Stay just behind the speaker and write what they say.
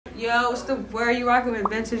Yo, what's the word? You rocking with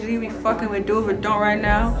Vintage Lee? We fucking with Do It Don't right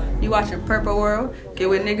now. You watching Purple World? Get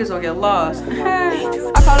with niggas or get lost.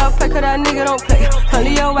 I call up play cause that nigga don't play.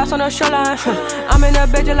 Leo ass on the shoreline. I'm in the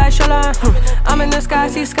bed just like Shoreline. I'm in the sky,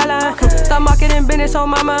 see skyline. Start marketing business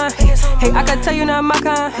on my mind. Hey, I can tell you not my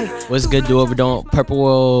kind. What's good, Do Over Don't? Purple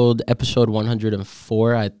World episode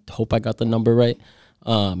 104. I hope I got the number right.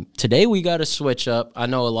 Today we got to switch up. I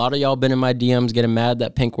know a lot of y'all been in my DMs getting mad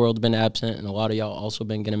that Pink World's been absent, and a lot of y'all also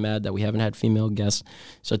been getting mad that we haven't had female guests.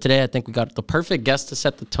 So today I think we got the perfect guest to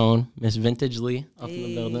set the tone, Miss Vintage Lee up in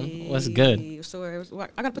the building. What's good? So I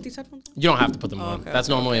gotta put these headphones on? You don't have to put them on. Okay, That's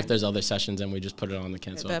normally okay. if there's other sessions and we just put it on the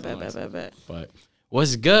cancel. Bet. But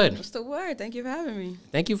what's good? What's the word? Thank you for having me.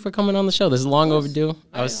 Thank you for coming on the show. This is long overdue.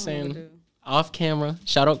 I was saying overdue. off camera.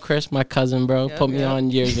 Shout out Chris, my cousin, bro. Yep, Put me on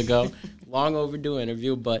years ago. Long overdue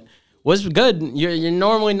interview, but what's good? You're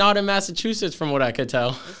normally not in Massachusetts, from what I could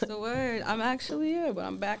tell. What's the word? I'm actually here, but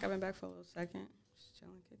I'm back. I've been back for a little second. Just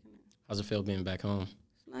chilling, kicking it. How's it feel being back home?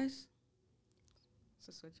 It's nice. It's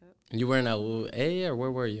a switch up. You were in LA, or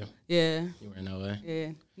where were you? Yeah. You were in LA.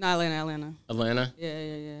 Yeah. Not Atlanta. Atlanta?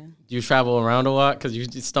 Yeah. Do you travel around a lot? Because you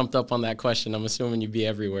stumped up on that question. I'm assuming you'd be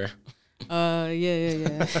everywhere.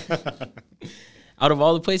 Yeah. Out of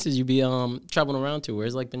all the places you be traveling around to,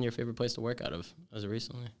 where's been your favorite place to work out of as of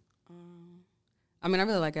recently? I mean, I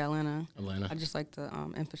really like Atlanta. Atlanta. I just like the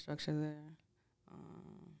infrastructure there.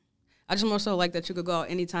 I just more so like that you could go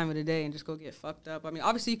out any time of the day and just go get fucked up. I mean,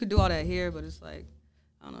 obviously you could do all that here, but it's like,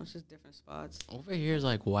 I don't know, it's just different spots. Over here is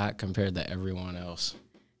whack compared to everyone else.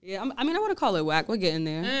 Yeah, I mean, I wouldn't call it whack. We're getting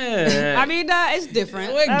there. Yeah. I mean, it's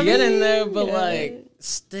different. We're getting there, but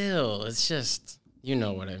still, it's just, you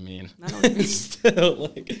know what I mean. I know what you mean.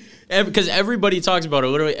 Still, because everybody talks about it.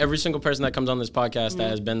 Literally every single person that comes on this podcast that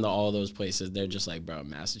has been to all those places, they're just like, bro,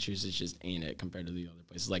 Massachusetts just ain't it compared to the other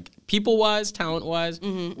places. People-wise, talent-wise,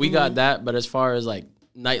 we got that, but as far as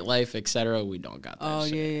nightlife, etc., we don't got that. Oh,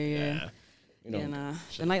 shit. yeah.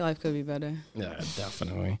 The nightlife could be better. Yeah,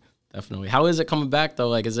 definitely. How is it coming back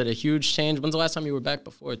though? Is it a huge change? When's the last time you were back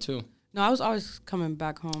before too? No, I was always coming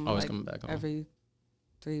back home. Always coming back home every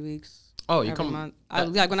 3 weeks. Oh, you every come month.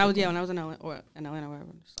 When I was in Atlanta or whatever.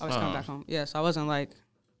 I was coming back home. Yeah, so I wasn't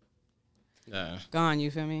gone. You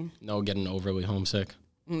feel me? No, getting overly homesick.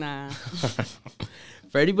 Nah.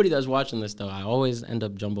 For anybody that's watching this though, I always end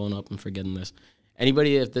up jumbling up and forgetting this.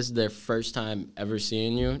 Anybody, if this is their first time ever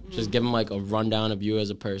seeing you, just give them a rundown of you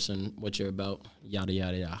as a person, what you're about, yada,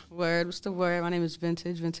 yada, yada. Word, what's the word? My name is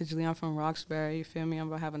Vintage Lee. I'm from Roxbury, you feel me? I'm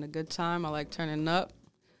about having a good time. I like turning up.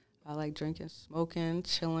 I like drinking, smoking,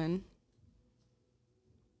 chilling.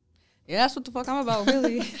 Yeah, that's what the fuck I'm about,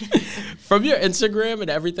 really. From your Instagram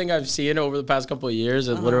and everything I've seen over the past couple of years,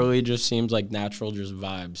 it literally just seems like natural, just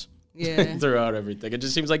vibes. Yeah. Throughout everything. It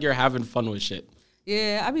just seems like you're having fun with shit.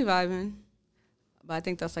 Yeah, I be vibing. But I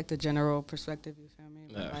think that's the general perspective, you feel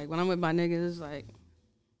me? But, when I'm with my niggas,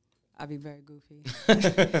 I be very goofy.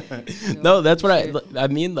 No, that's what I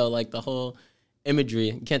mean though, the whole imagery.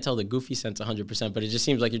 You can't tell the goofy sense 100%, but it just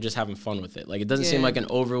seems like you're just having fun with it. It doesn't seem like an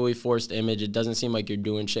overly forced image. It doesn't seem like you're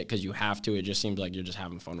doing shit because you have to. It just seems like you're just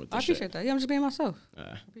having fun with the shit. I appreciate that. Yeah, I'm just being myself.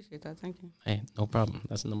 I appreciate that. Thank you. Hey, no problem.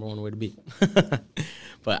 That's the number one way to be.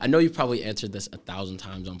 But I know you've probably answered this 1,000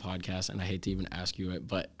 times on podcasts, and I hate to even ask you it,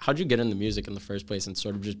 but how'd you get into music in the first place and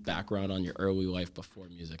sort of just background on your early life before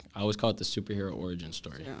music? I always call it the superhero origin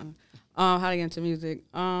story. Yeah. How to get into music?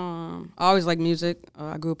 I always liked music.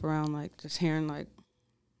 I grew up around just hearing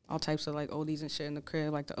all types of oldies and shit in the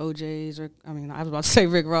crib, the OJs, or I was about to say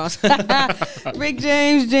Rick Ross, Rick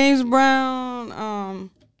James, James Brown,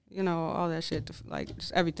 all that shit,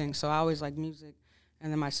 just everything. So I always liked music,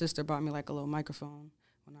 and then my sister bought me a little microphone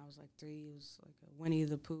when I was 3. It was a Winnie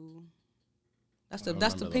the Pooh. That's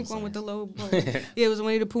the pink one with the low. Yeah, it was a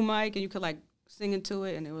Winnie the Pooh mic, and you could sing into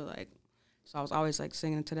it, and it was so I was always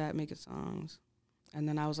singing into that, making songs. And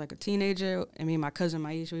then I was a teenager, and me and my cousin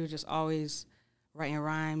Maisha, we were just always writing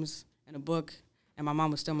rhymes in a book, and my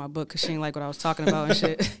mom would steal my book because she didn't like what I was talking about and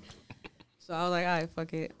shit. So I was like, all right,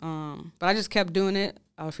 fuck it. But I just kept doing it.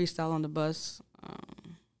 I would freestyle on the bus.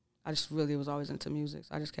 I just really was always into music,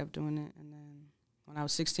 so I just kept doing it. And then when I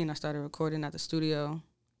was 16, I started recording at the studio,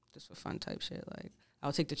 just for fun type shit. I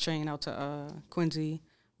would take the train out to Quincy,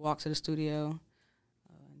 walk to the studio,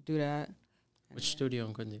 do that. Which studio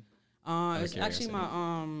in Quincy? It's actually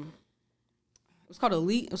my it was called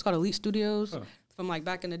Elite. It was called Elite Studios. Huh. From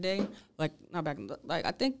back in the day, not back in the,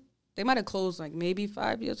 I think they might have closed maybe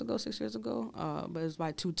 5 years ago, 6 years ago. But it's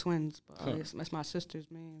by two twins. But it's my sister's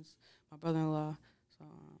man's, my brother-in-law. So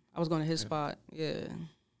I was going to his spot. Yeah.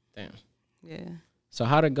 Damn. Yeah. So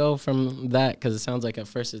how'd it go from that? Because it sounds like at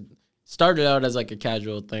first it started out as like a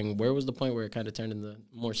casual thing. Where was the point where it kind of turned into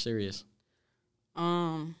more serious?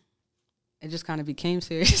 It just kind of became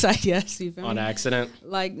serious, I guess. You feel On me? accident?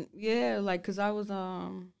 Like, yeah, like, cause I was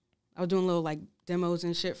doing little like demos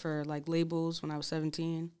and shit for like labels when I was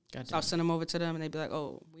 17. Goddamn. So I'll send them over to them, and they'd be like,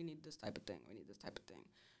 "Oh, we need this type of thing. We need this type of thing."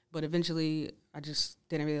 But eventually, I just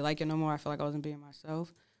didn't really like it no more. I felt like I wasn't being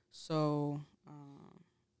myself. So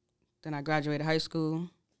then I graduated high school,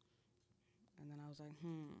 and then I was like,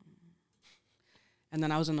 And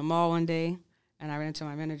then I was in the mall one day, and I ran into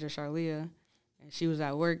my manager, Charlia, and she was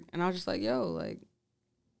at work, and I was just like, "Yo, like."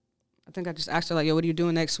 I think I just asked her, like, "Yo, what are you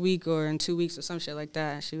doing next week or in 2 weeks or some shit like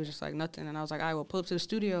that?" And she was just like, "Nothing." And I was like, "All right, well, pull up to the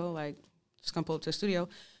studio. Like, just come pull up to the studio."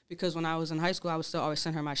 Because when I was in high school, I would still always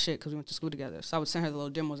send her my shit because we went to school together. So I would send her the little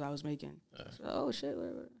demos I was making. So, oh, shit.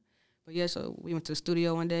 Whatever. But, yeah, so we went to the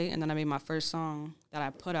studio one day, and then I made my first song that I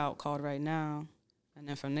put out called Right Now. And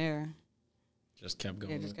then from there. Just kept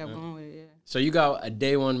going. Yeah, just kept going with it, yeah. So you got a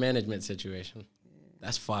day one management situation. Yeah.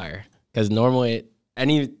 That's fire. Because normally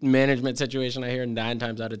any management situation I hear 9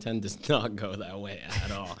 times out of 10 does not go that way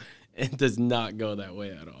at all. It does not go that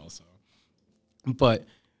way at all. So, but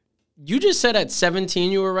you just said at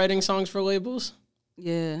 17 you were writing songs for labels?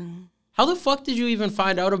 Yeah. How the fuck did you even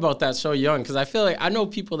find out about that so young? Because I feel like I know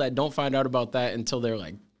people that don't find out about that until they're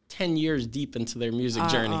like 10 years deep into their music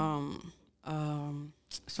journey.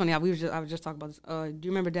 It's funny. I was just talking about this. Do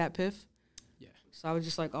you remember Dat Piff? Yeah. So I was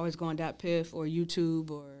just like always going Dat Piff or YouTube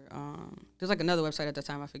or there's like another website at the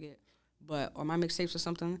time I forget, or My Mixtapes or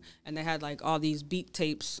something, and they had like all these beat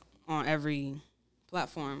tapes on every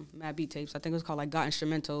platform, mad beat tapes. I think it was called like Got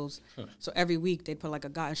Instrumentals. Huh. So every week they'd put like a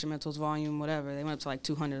Got Instrumentals volume, whatever. They went up to like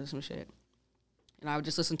 200 or some shit, and I would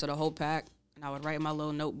just listen to the whole pack, and I would write in my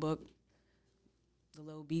little notebook the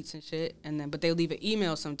little beats and shit, and then but they would leave an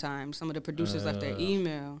email sometimes. Some of the producers left their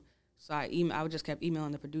email, so I would just kept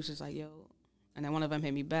emailing the producers like, "Yo," and then one of them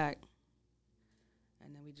hit me back,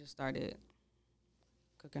 and then we just started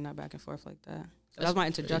cooking that back and forth like that. So that was my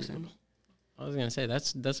introduction. Crazy. I was gonna say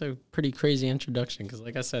that's a pretty crazy introduction because,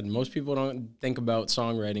 like I said, most people don't think about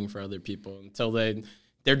songwriting for other people until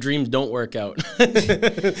their dreams don't work out.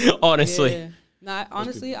 Honestly, yeah. Nah,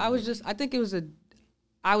 honestly, I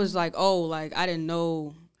was like, oh, like I didn't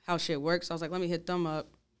know how shit works. So I was like, let me hit them up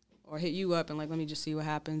or hit you up and like let me just see what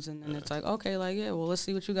happens. And then it's like, okay, like yeah, well let's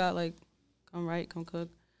see what you got. Like, come write, come cook.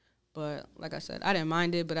 But like I said, I didn't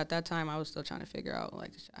mind it. But at that time, I was still trying to figure out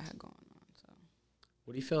like the shit I had going on. So,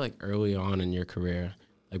 what do you feel like early on in your career,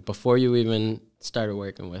 like before you even started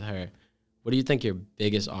working with her? What do you think your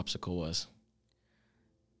biggest obstacle was?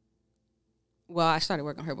 Well, I started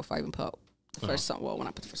working with her before I even put out the first song. Well, when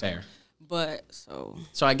I put the first song. But so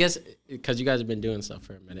I guess because you guys have been doing stuff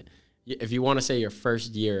for a minute, if you want to say your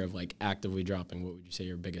first year of like actively dropping, what would you say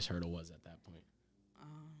your biggest hurdle was at that point?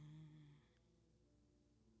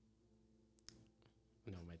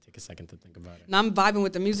 No, it might take a second to think about it. Now I'm vibing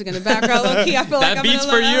with the music in the background. Low key, I feel that like beat's I'm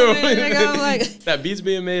for you. Like, that beat's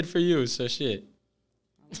being made for you. So shit.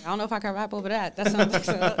 I don't know if I can rap over that. That sounds like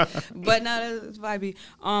so. But no, that's vibey.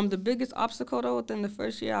 The biggest obstacle though within the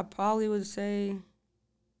first year, I probably would say,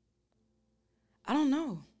 I don't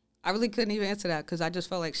know. I really couldn't even answer that because I just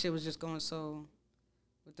felt like shit was just going so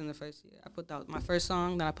within the first year. I put out my first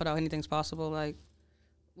song, then I put out Anything's Possible, like,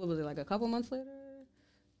 what was it, like a couple months later?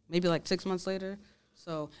 Maybe like 6 months later.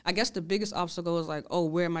 So I guess the biggest obstacle was like, oh,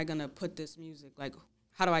 where am I going to put this music? Like,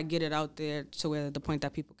 how do I get it out there to where the point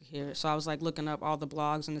that people could hear it? So I was like looking up all the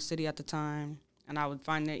blogs in the city at the time, and I would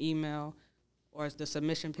find their email or the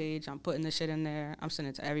submission page. I'm putting this shit in there. I'm sending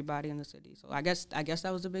it to everybody in the city. So I guess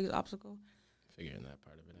that was the biggest obstacle. Figuring that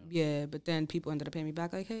part of it out. Yeah, but then people ended up paying me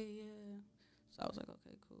back like, hey, yeah. So I was like,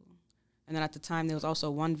 okay, cool. And then at the time, there was also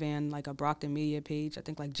one van, like a Brockton Media page. I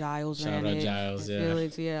think like Giles ran it. Shout out Giles, yeah.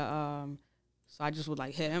 Felix, yeah. So I just would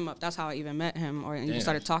like hit him up. That's how I even met him, or even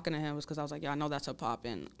started talking to him, was because I was like, yeah, I know that's a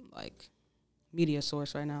poppin' like media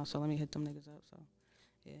source right now. So let me hit them niggas up. So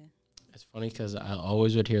yeah. It's funny because I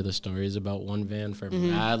always would hear the stories about one van for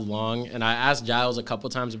mad long, and I asked Giles a couple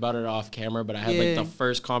times about it off camera, but I had like the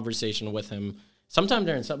first conversation with him sometime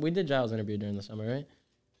during we did Giles' interview during the summer, right?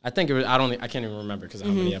 I think it was, I can't even remember because of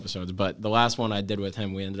how many episodes, but the last one I did with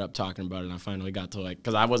him, we ended up talking about it, and I finally got to like,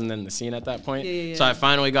 because I wasn't in the scene at that point, so I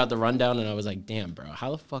finally got the rundown, and I was like, damn, bro,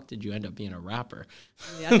 how the fuck did you end up being a rapper?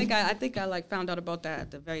 Yeah, I think I like found out about that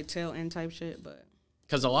at the very tail end type shit, but.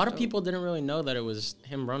 Because a lot of people didn't really know that it was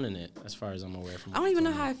him running it, as far as I'm aware from. I don't even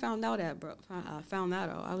know how I found out bro. I found that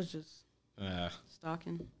out. I was just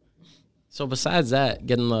stalking. So besides that,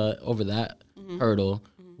 getting over that hurdle,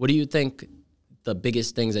 what do you think the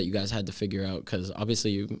biggest things that you guys had to figure out? Because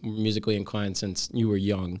obviously you're musically inclined since you were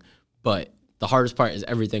young, but the hardest part is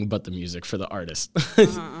everything but the music for the artist.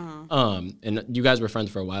 And you guys were friends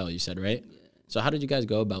for a while, you said, right? Yeah. So how did you guys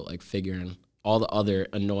go about like figuring all the other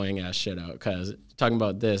annoying ass shit out? Because talking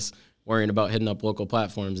about this, worrying about hitting up local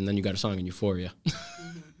platforms, and then you got a song in Euphoria.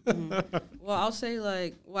 Well, I'll say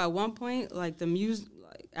like, well, at one point, like the music,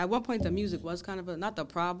 at one point the music was kind of not the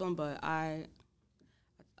problem, but I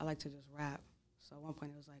like to just rap. So at one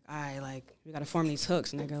point it was like, all right, like we gotta form these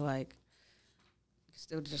hooks, nigga. Like, you can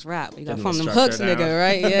still just rap. You gotta form them hooks, down. Nigga,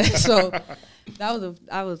 right? Yeah. So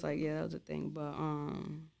I was like, yeah, that was a thing. But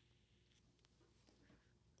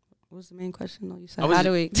what was the main question though? You said how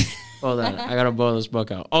do we? Hold on, I gotta blow this book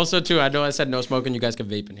out. Also, too, I know I said no smoking. You guys can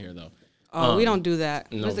vape in here though. Oh, we don't do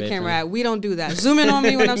that. No Where's the camera at? We don't do that. Zoom in on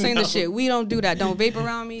me when I'm saying this shit. We don't do that. Don't vape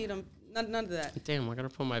around me. None of that. Damn, I gotta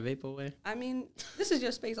put my vape away. I mean, this is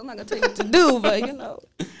your space. I'm not gonna tell you what to do, but you know,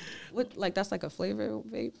 what like that's like a flavor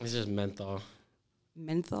vape. It's just menthol.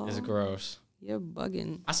 Menthol. It's gross. You're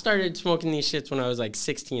bugging. I started smoking these shits when I was like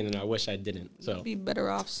 16, and I wish I didn't. So you'd be better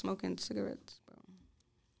off smoking cigarettes, bro.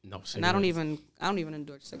 No cigarettes. And I don't even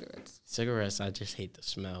endorse cigarettes. Cigarettes, I just hate the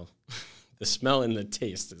smell. The smell and the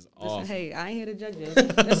taste is awful. Listen, hey, I ain't here to judge you.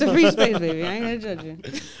 That's a free space, baby. I ain't here to judge you.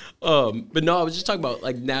 But no, I was just talking about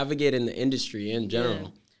like navigating the industry in general. Yeah.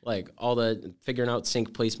 Like all the figuring out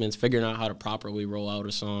sync placements, figuring out how to properly roll out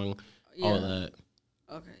a song, all of that.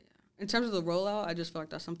 Okay, yeah. In terms of the rollout, I just feel like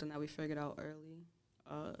that's something that we figured out early.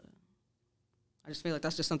 I just feel like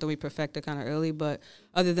that's just something we perfected kind of early. But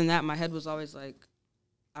other than that, my head was always like,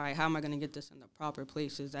 all right, how am I going to get this in the proper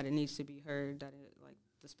places that it needs to be heard, that it like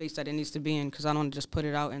the space that it needs to be in, because I don't want to just put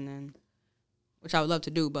it out and then, which I would love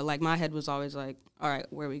to do, but like my head was always like, all right,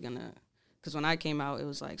 where are we going to, because when I came out, it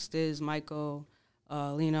was like Stiz, Michael,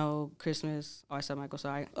 Lino, Christmas, oh, I said Michael,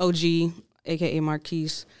 sorry, OG, a.k.a.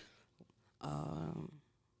 Marquise,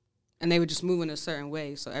 and they would just move in a certain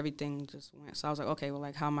way, so everything just went, so I was like, okay, well,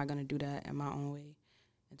 like, how am I going to do that in my own way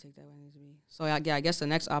and take that where it needs to be? So, I guess the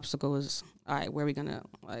next obstacle was, all right, where are we going to,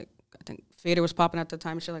 like, I think Fader was popping at the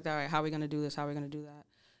time and shit like that, all right, how are we going to do this, how are we going to do that?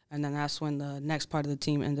 And then that's when the next part of the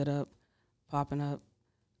team ended up popping up,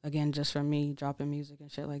 again, just from me dropping music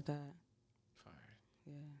and shit like that. Fire.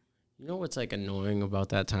 Yeah. You know what's, like, annoying about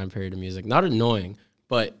that time period of music? Not annoying,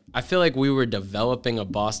 but I feel like we were developing a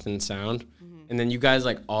Boston sound, and then you guys,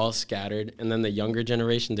 like, all scattered, and then the younger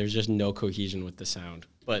generation, there's just no cohesion with the sound.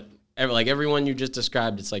 But, like, everyone you just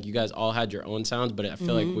described, it's like you guys all had your own sounds, but I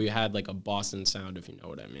feel like we had, like, a Boston sound, if you know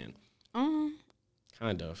what I mean.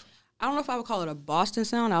 Kind of. I don't know if I would call it a Boston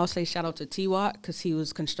sound. I would say shout out to T-Watt, because he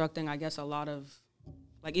was constructing, I guess, a lot of,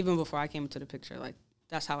 like, even before I came into the picture, like,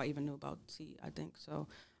 that's how I even knew about T, I think. So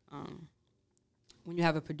when you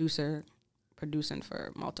have a producer producing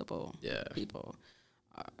for multiple people,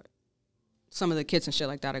 some of the kits and shit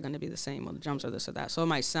like that are going to be the same, or the drums or this or that. So it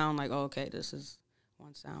might sound like, oh, okay, this is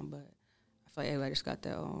one sound, but I feel like everybody just got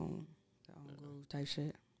their own groove type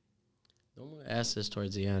shit. I don't want to ask this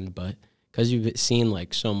towards the end, but because you've seen,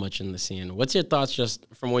 like, so much in the scene, what's your thoughts just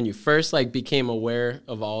from when you first, like, became aware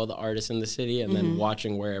of all the artists in the city and then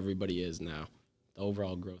watching where everybody is now, the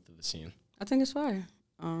overall growth of the scene? I think it's fire.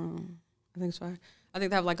 I think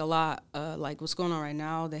they have, like, a lot, like, what's going on right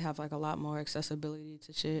now, they have, like, a lot more accessibility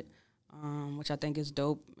to shit, which I think is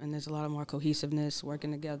dope, and there's a lot of more cohesiveness,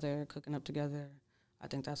 working together, cooking up together. I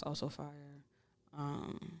think that's also fire.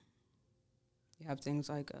 You have things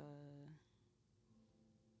like...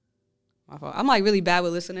 my fault. I'm like really bad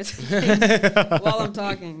with listening to things while I'm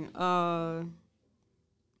talking.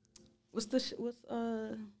 What's the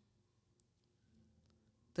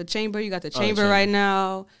chamber? You got the chamber right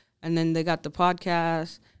now, and then they got the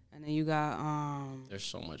podcast, and then you got there's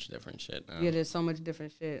so much different shit now. Yeah, there's so much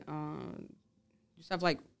different shit. Just have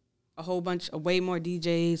like a whole bunch, way more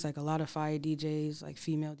DJs, like a lot of fire DJs, like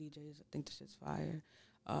female DJs. I think this shit's fire.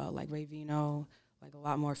 Like Ray Vino, like a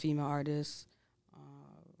lot more female artists.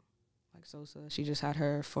 Like Sosa, she just had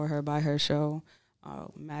her For Her By Her show,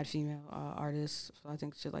 mad female artists. So I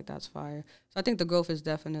think shit like that's fire. So I think the growth is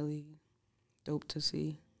definitely dope to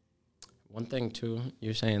see. One thing too,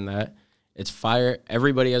 you're saying that it's fire.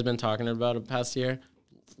 Everybody has been talking about it past year.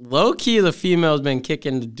 Low key, the female's been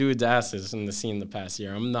kicking the dudes' asses in the scene the past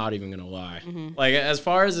year. I'm not even gonna lie. Like, as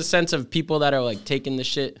far as the sense of people that are like taking the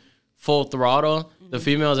shit full throttle, the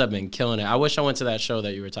females have been killing it. I wish I went to that show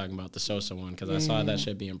that you were talking about, the Sosa one, because I saw that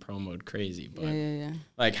shit being promoted crazy. But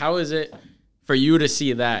like, how is it for you to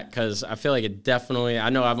see that? Because I feel like it definitely, I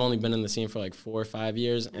know I've only been in the scene for like 4 or 5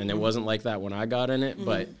 years, and it wasn't like that when I got in it,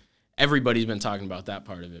 but everybody's been talking about that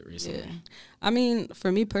part of it recently. Yeah. I mean,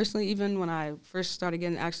 for me personally, even when I first started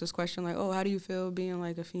getting asked this question, like, oh, how do you feel being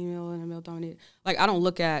like a female in a male-dominated? Like, I don't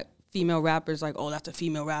look at female rappers like, oh, that's a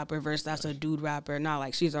female rapper versus that's a dude rapper. Not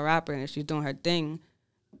like she's a rapper and she's doing her thing.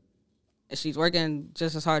 And she's working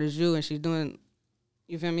just as hard as you and she's doing,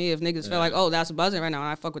 you feel me? If niggas feel like, oh, that's buzzing right now and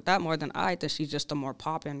I fuck with that more than I think she's just a more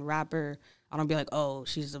poppin' rapper. I don't be like, oh,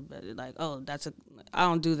 she's a, like, oh, that's a, I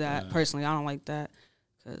don't do that personally. I don't like that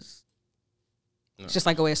because it's just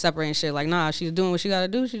like a way of separating shit. Like, nah, she's doing what she got to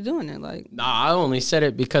do. She's doing it. Like, nah, I only said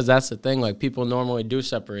it because that's the thing. Like, people normally do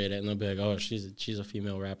separate it, and they'll be like, "Oh, she's a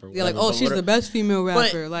female rapper." Yeah, like, oh, she's the best female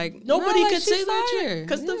rapper. Like, nobody like, could say that shit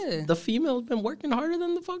because the female's been working harder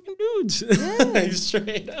than the fucking dudes. Yeah. Like,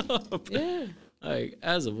 straight up. Yeah. Like,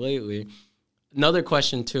 as of lately, another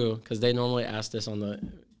question too, because they normally ask this on the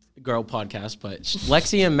girl podcast, but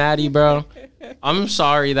Lexi and Maddie, bro, I'm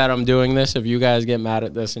sorry that I'm doing this if you guys get mad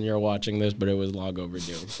at this and you're watching this, but it was long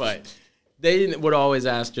overdue. But they would always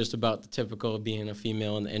ask just about the typical of being a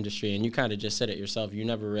female in the industry, and you kind of just said it yourself. You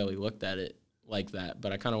never really looked at it like that,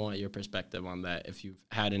 but I kind of want your perspective on that, if you've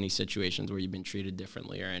had any situations where you've been treated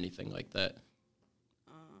differently or anything like that.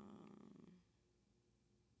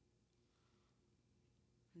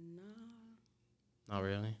 No. Not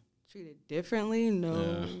really? Treated differently? No.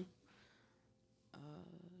 Yeah.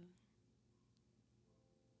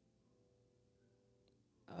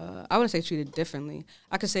 I wouldn't say treated differently.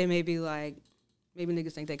 I could say maybe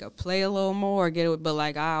niggas think they could play a little more or get it, but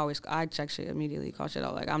like I check shit immediately, call shit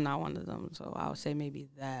out. Like I'm not one of them, so I would say maybe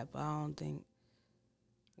that, but I don't think,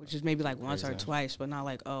 which is maybe like once or twice, but not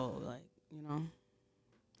like, oh, like, you know.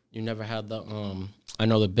 You never had the I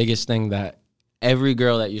know the biggest thing that every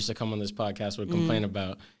girl that used to come on this podcast would complain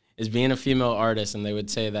about is being a female artist, and they would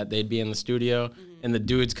say that they'd be in the studio and the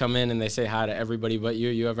dudes come in and they say hi to everybody but you.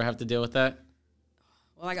 You ever have to deal with that?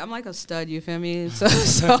 Well, like, I'm like a stud, you feel me? So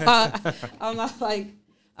I'm not like,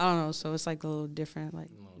 I don't know. So it's like a little different. Like,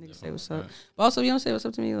 niggas say what's up. But also, you don't say what's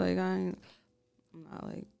up to me. Like, I'm not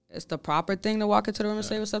like, it's the proper thing to walk into the room and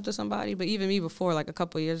say what's up to somebody. But even me before, like a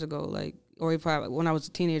couple of years ago, like, or even when I was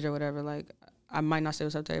a teenager or whatever, like, I might not say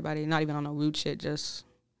what's up to everybody. Not even on no rude shit. Just,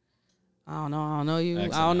 I don't know you.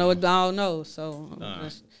 Excellent. I don't know what I don't know. So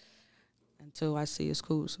just, until I see it's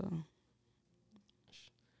cool. So.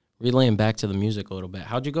 Relaying back to the music a little bit,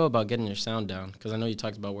 how'd you go about getting your sound down? Because I know you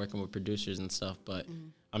talked about working with producers and stuff, but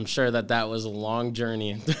I'm sure that was a long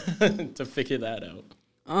journey to figure that out.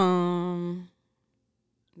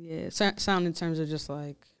 Yeah, sound in terms of just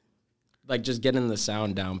like just getting the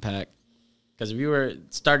sound down pat. Because if you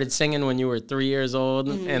started singing when you were 3 years old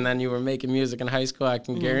and then you were making music in high school, I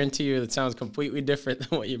can guarantee you it sounds completely different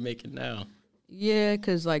than what you're making now. Yeah,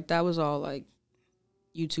 because like that was all like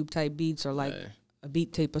YouTube type beats or like a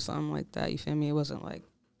beat tape or something like that, you feel me? It wasn't like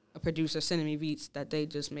a producer sending me beats that they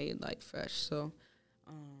just made like fresh. So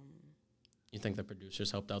you think the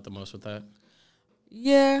producers helped out the most with that?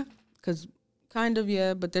 Yeah, because kind of,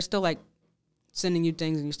 yeah, but they're still like sending you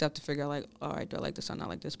things and you still have to figure out like, all right, do I like this or not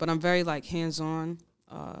like this? But I'm very like hands-on.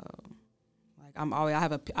 Like I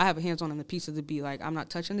have a hands-on the piece of the beat. Like I'm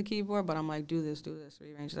not touching the keyboard, but I'm like, do this,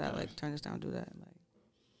 rearrange that, like turn this down, do that. Like,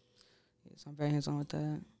 yeah, so I'm very hands-on with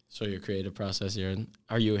that. So your creative process here,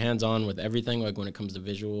 are you hands-on with everything, like when it comes to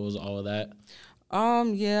visuals, all of that?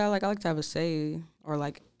 Yeah, like I like to have a say or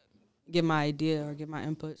like give my idea or give my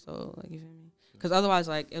input. So like, you feel me? Because otherwise,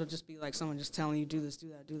 like it'll just be like someone just telling you do this, do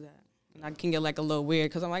that, do that, and I can get like a little weird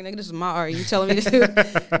because I'm like, nigga, this is my art. You telling me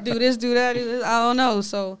to do this, do that, do this? I don't know.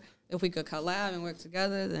 So if we could collab and work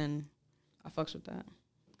together, then I fucks with that.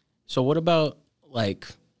 So what about like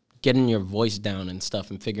getting your voice down and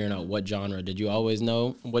stuff and figuring out what genre? Did you always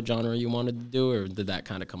know what genre you wanted to do, or did that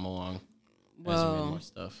kind of come along as you made more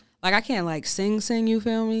stuff? Like, I can't, like, sing, you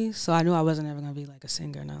feel me? So I knew I wasn't ever going to be, like, a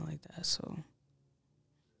singer or nothing like that. So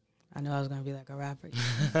I knew I was going to be, like, a rapper.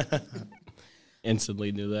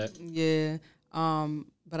 Instantly knew that? Yeah.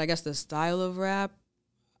 But I guess the style of rap,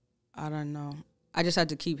 I don't know. I just had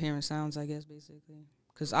to keep hearing sounds, I guess, basically.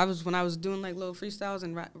 Because when I was doing, like, little freestyles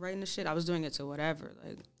and writing the shit, I was doing it to whatever.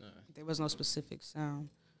 Like, there was no specific sound.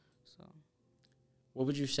 So, what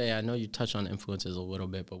would you say? I know you touch on influences a little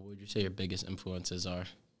bit, but what would you say your biggest influences are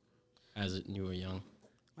as you were young?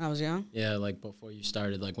 When I was young? Yeah, like, before you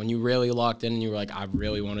started. Like, when you really locked in and you were like, I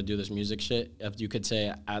really want to do this music shit. If you could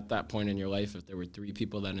say at that point in your life, if there were 3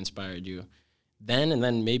 people that inspired you then, and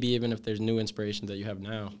then maybe even if there's new inspirations that you have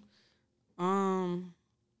now.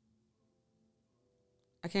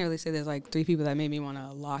 I can't really say there's, like, 3 people that made me want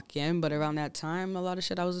to lock in, but around that time, a lot of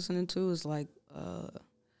shit I was listening to was, like,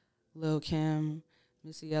 Lil' Kim,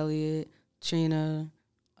 Missy Elliott, Trina,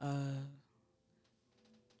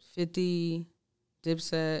 50,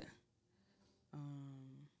 Dipset.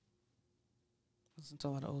 Listen to a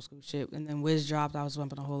lot of old school shit. And then Wiz dropped. I was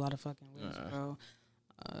bumping a whole lot of fucking Wiz, bro.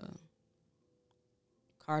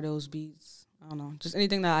 Cardo's beats. I don't know, just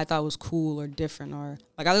anything that I thought was cool or different, or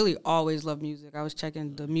like I literally always love music. I was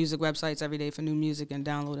checking the music websites every day for new music and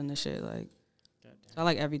downloading the shit. Like, so I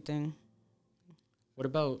like everything. What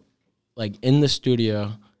about like in the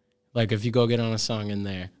studio? Like if you go get on a song in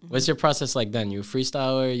there, what's your process like then? You a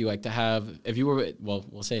freestyler? You like to have, if you were, well,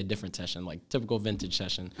 we'll say a different session, like typical vintage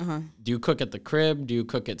session. Do you cook at the crib? Do you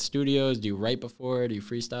cook at studios? Do you write before? Do you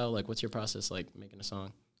freestyle? Like what's your process like making a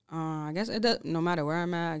song? I guess it does, no matter where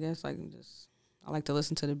I'm at, I guess like I like to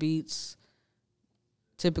listen to the beats.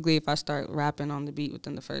 Typically, if I start rapping on the beat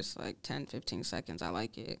within the first like 10, 15 seconds, I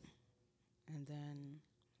like it. And then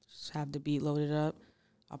just have the beat loaded up.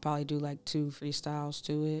 I'll probably do like 2 freestyles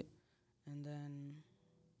to it. And then,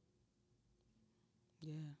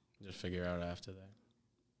 yeah. Just figure out after that.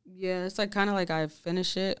 Yeah, it's like kind of like I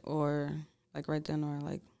finish it or like right then, or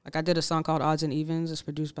like I did a song called Odds and Evens. It's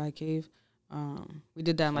produced by Cave. We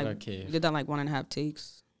did that in like 1.5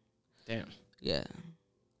 takes. Damn. Yeah.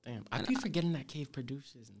 Damn. I keep forgetting that Cave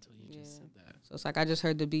produces until you just said that. So it's like I just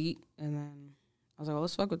heard the beat and then I was like, well,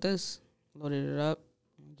 let's fuck with this. Loaded it up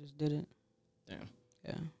and just did it. Damn.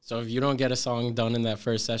 Yeah. So if you don't get a song done in that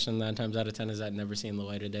first session, 9 times out of 10, is that never seeing the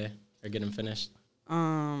light of day or getting finished?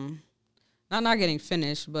 Not getting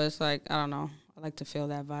finished, but it's like, I don't know. I like to feel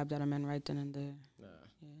that vibe that I'm in right then and there. Yeah.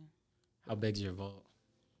 How big's your vault?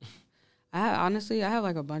 Honestly, I have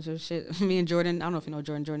like a bunch of shit. Me and Jordan, I don't know if you know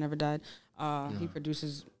Jordan. Jordan never died. He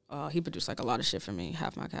produced like a lot of shit for me,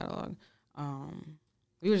 half my catalog.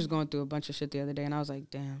 We were just going through a bunch of shit the other day, and I was like,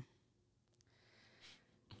 damn.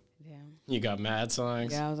 You got mad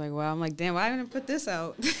songs? Yeah, I was like, wow. I'm like, damn, why haven't I put this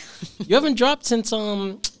out? You haven't dropped since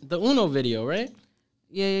the Uno video, right?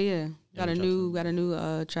 Yeah. Got a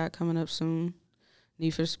new track coming up soon.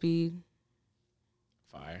 Need for Speed.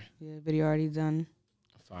 Fire. Yeah, video already done.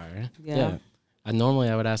 Fire. Yeah. I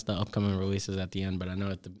would ask the upcoming releases at the end, but I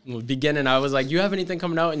know at the beginning I was like, you have anything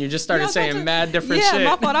coming out? And you just started saying mad different shit. Yeah,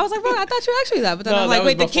 my fault. I was like, bro, I thought you asked me that. But then I was like,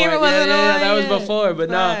 wait, the camera wasn't on. Yeah, that was before. But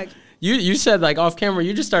no, you said like off camera,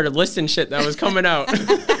 you just started listing shit that was coming out.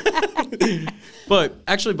 But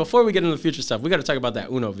actually, before we get into the future stuff, we got to talk about that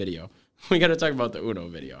Uno video. We got to talk about the Uno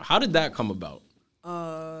video. How did that come about?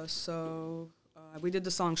 So we did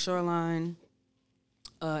the song Shoreline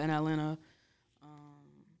in Atlanta.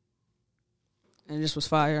 And this was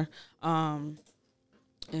fire. And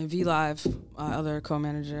V Live, other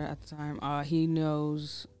co-manager at the time, he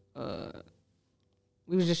knows.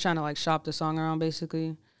 We was just trying to like shop the song around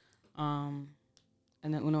basically, and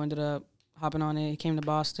then Uno ended up hopping on it. He came to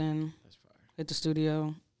Boston, hit the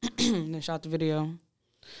studio, and then shot the video.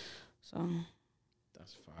 So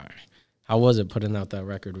that's fire. How was it putting out that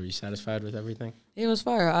record? Were you satisfied with everything? It was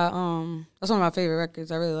fire. That's one of my favorite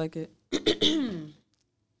records. I really like it.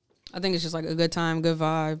 I think it's just like a good time, good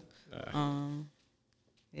vibe.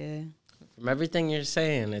 Yeah. From everything you're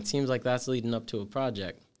saying, it seems like that's leading up to a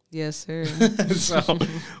project. Yes, sir. So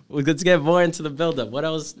let's get more into the buildup. What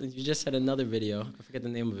else? You just said another video. I forget the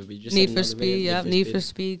name of it, but you just Need for Speed. Yep, Need for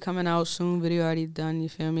Speed coming out soon. Video already done. You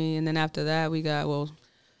feel me? And then after that, we got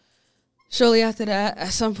shortly after that,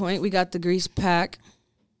 at some point, we got the Grease Pack.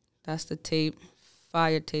 That's the tape,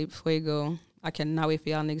 fire tape, Fuego. I cannot wait for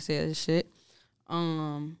y'all niggas to say that shit.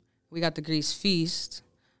 We got the Grease Feast.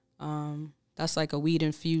 That's like a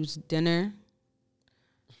weed-infused dinner.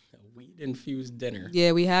 A weed-infused dinner?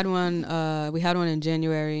 Yeah, we had one in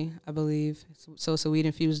January, I believe. So it's a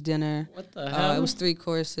weed-infused dinner. What the hell? It was 3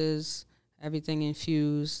 courses, everything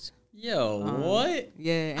infused. Yo, what?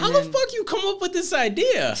 Yeah. How the fuck you come up with this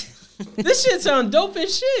idea? This shit sound dope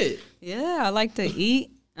as shit. Yeah, I like to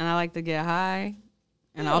eat, and I like to get high,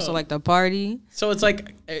 and I also like to party. So it's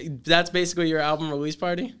like, that's basically your album release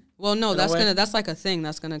party? Well, no, that's like a thing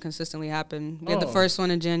that's gonna consistently happen. We had the first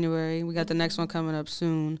one in January. We got the next one coming up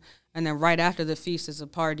soon, and then right after the feast is a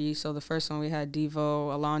party. So the first one we had Devo,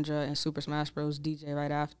 Alondra, and Super Smash Bros. DJ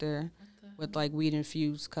right after, with like weed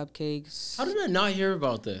infused cupcakes. How did I not hear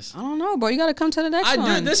about this? I don't know, bro. You gotta come to the next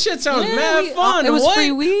one. Dude, this shit sounds mad fun. It was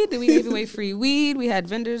free weed. We gave away free weed. We had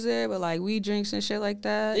vendors there with like weed drinks and shit like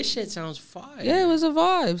that. This shit sounds fire. Yeah, it was a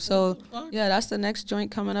vibe. So yeah, that's the next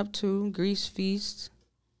joint coming up too. Grease Feast.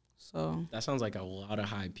 So that sounds like a lot of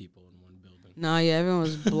high people in one building. Nah, yeah, everyone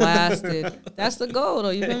was blasted. That's the goal,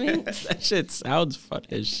 though. You feel me? That shit sounds fun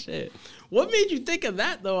as shit. What made you think of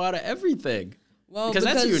that though? Out of everything, because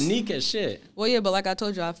that's unique as shit. Well, yeah, but like I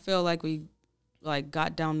told you, I feel like we like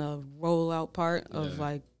got down the rollout part of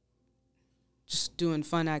like just doing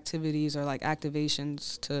fun activities or like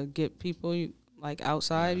activations to get people like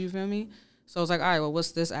outside. You feel me? So I was like, all right, well,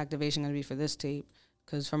 what's this activation gonna be for this tape?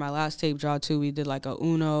 Because for my last tape, Draw 2, we did like a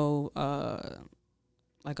Uno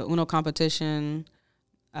like a Uno competition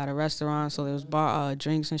at a restaurant. So there was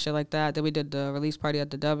drinks and shit like that. Then we did the release party at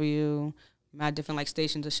the W. Mad different like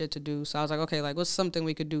stations of shit to do. So I was like, okay, like what's something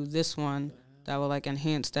we could do this one that would like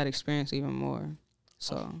enhance that experience even more.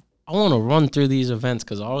 So I want to run through these events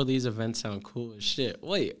because all of these events sound cool as shit.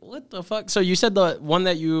 Wait, what the fuck? So you said the one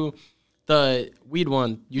that the weed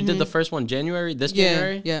one, you did the first one January?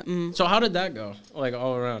 January? Yeah. So how did that go? Like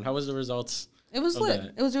all around? How was the results? It was lit.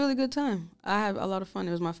 That? It was a really good time. I had a lot of fun.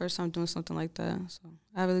 It was my first time doing something like that. So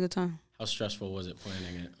I had a really good time. How stressful was it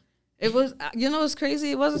planning it? It was, it's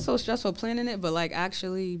crazy. It wasn't so stressful planning it, but like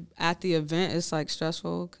actually at the event, it's like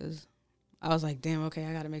stressful because I was like, damn, okay,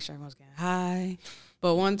 I got to make sure everyone's getting high.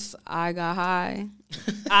 But once I got high,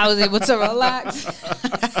 I was able to relax.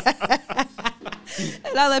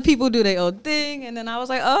 And I let people do their own thing. And then I was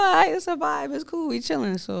like, oh, all right, it's a vibe. It's cool. We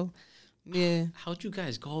chilling. So, yeah. How'd you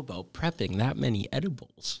guys go about prepping that many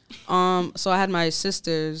edibles? So I had my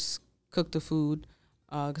sisters cook the food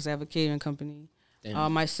because I have a catering company.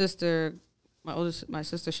 My sister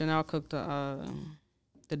Chanel cooked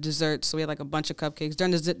the desserts. So we had like a bunch of cupcakes.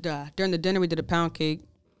 During the dinner, we did a pound cake.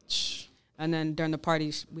 And then during the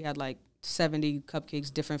party, we had like 70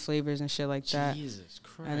 cupcakes, different flavors and shit like that. Jesus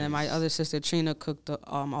Christ. And then my other sister, Trina, cooked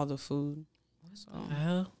all the food. So,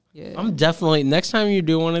 hell? Yeah. I'm definitely, next time you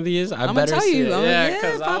do one of these, I better tell see you. it.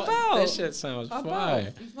 Yeah, pop out. This shit sounds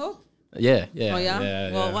fire. You smoke? Yeah. Oh,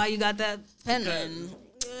 yeah? Well, yeah. why you got that pen then?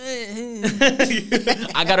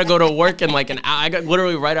 I gotta go to work in like an hour. I got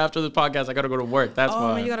literally right after the podcast. I gotta go to work. That's why.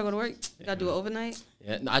 Oh man, you gotta go to work. You gotta do it overnight.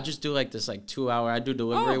 Yeah, I just do like this like 2 hour. I do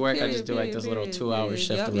delivery work. I just do like this little 2 hour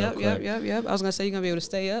shift real quick. Yep. I was gonna say you're gonna be able to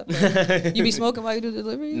stay up. You be smoking while you do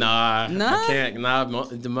delivery? Nah, I can't. Nah,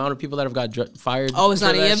 the amount of people that have got fired. Oh, it's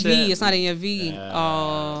not an EMV. Shit. It's not an EMV.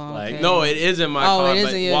 Like okay. no, it is in my car. It is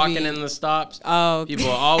but an EMV. walking in the stops, okay. people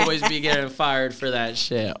will always be getting fired for that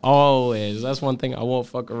shit. Always. That's one thing I won't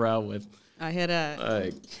fuck around with. I hear that.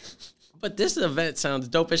 Like, but this event sounds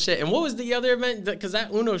dope as shit. And what was the other event? Because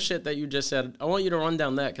that Uno shit that you just said, I want you to run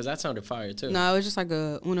down that because that sounded fire too. No, it was just like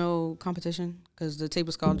a Uno competition because the tape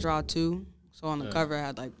was called Draw 2. So on the cover, it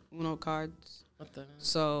had like Uno cards. What the?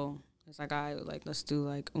 So it's like, let's do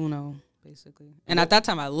like Uno basically. And at that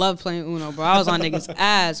time, I loved playing Uno, bro. I was on niggas'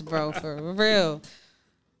 ass, bro, for real.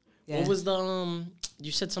 Yeah. What was the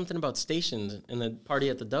you said something about stations in the party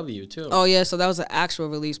at the W too. Oh yeah, so that was an actual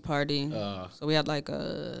release party. So we had like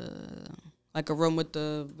a room with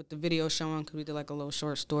the video showing because we did like a little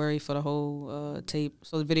short story for the whole tape.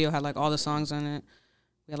 So the video had like all the songs in it.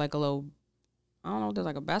 We had like a little, I don't know, there's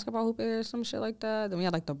like a basketball hoop area or some shit like that. Then we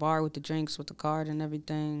had like the bar with the drinks with the card and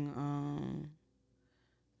everything.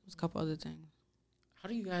 There's a couple other things. How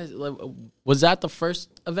do you guys like? Was that the first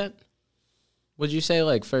event? Would you say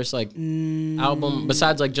like first like album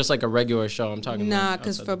besides like just like a regular show? I'm talking. Nah,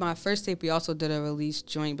 because for my first tape we also did a release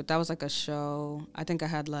joint, but that was like a show. I think I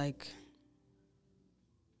had like,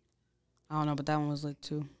 I don't know, but that one was lit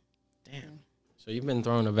too. Damn. So you've been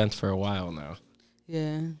throwing events for a while now.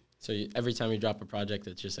 Yeah. So every time you drop a project,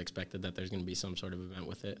 it's just expected that there's gonna be some sort of event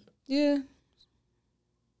with it. Yeah.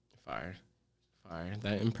 Fire.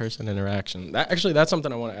 That in-person interaction. That's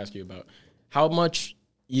something I want to ask you about. How much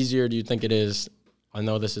easier do you think it is? I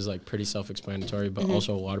know this is like pretty self-explanatory, but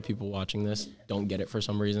also a lot of people watching this don't get it for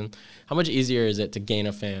some reason. How much easier is it to gain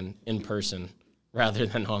a fan in person rather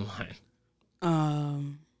than online?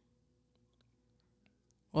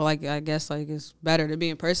 Well, like I guess like it's better to be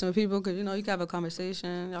in person with people because you know you can have a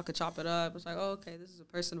conversation, y'all could chop it up. It's like, oh, okay, this is a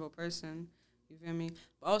personable person. You feel me?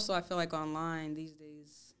 But also, I feel like online these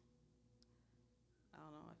days, I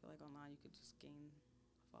don't know. I feel like online you could just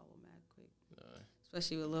follow mad quick,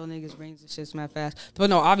 especially with little niggas' brains and shit's mad fast. But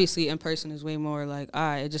no, obviously in person is way more like, all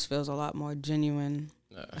right, it just feels a lot more genuine,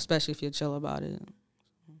 especially if you're chill about it.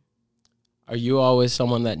 Are you always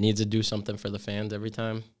someone that needs to do something for the fans every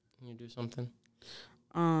time you do something?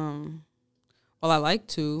 Well, I like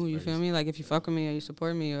to, you feel me? Like, if you fuck with me or you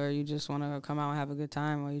support me or you just want to come out and have a good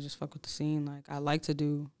time or you just fuck with the scene, like, I like to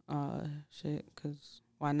do shit, because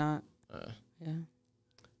why not? Yeah.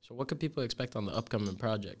 So what could people expect on the upcoming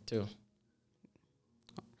project, too?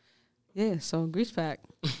 Yeah, so Grease Pack.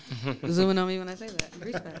 Zooming on me when I say that.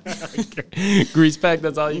 Grease Pack. Grease Pack,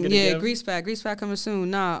 that's all you can Yeah, give? Grease Pack. Grease Pack coming soon.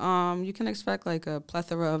 Nah, you can expect, like, a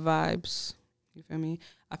plethora of vibes. You feel me?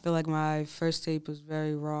 I feel like my first tape was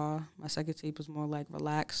very raw. My second tape was more like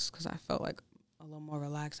relaxed because I felt like a little more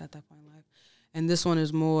relaxed at that point in life. And this one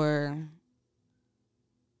is more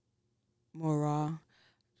raw.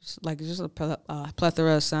 Just a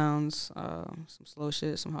plethora of sounds, some slow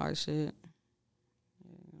shit, some hard shit.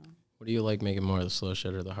 Yeah. What do you like making more, the slow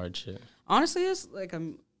shit or the hard shit? Honestly, it's like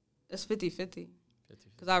it's 50-50.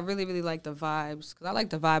 Because I really, really like the vibes. Because I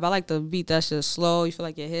like the vibe. I like the beat that shit slow. You feel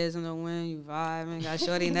like your head's in the wind. You vibing. Got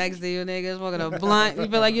shorty next to you, nigga. Smoking a blunt. You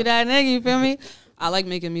feel like you that nigga. You feel me? I like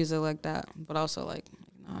making music like that. But also like,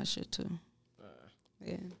 nah, shit too.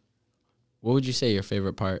 Yeah. What would you say your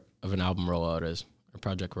favorite part of an album rollout is? Or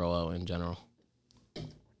project rollout in general?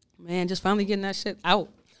 Man, just finally getting that shit out.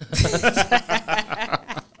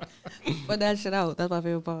 Put that shit out. That's my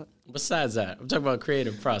favorite part. Besides that, I'm talking about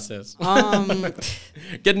creative process.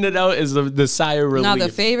 Getting it out is the sigh of relief. Now, the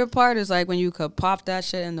favorite part is like when you could pop that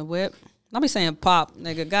shit in the whip. Don't be saying pop,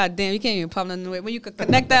 nigga. God damn, you can't even pop nothing in the whip. When you could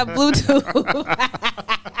connect that Bluetooth.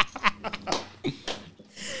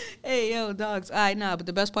 Hey, yo, dogs. All right, nah, but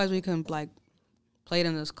the best part is when you can, like, play it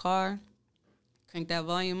in this car, crank that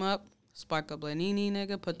volume up, spark up Lanini,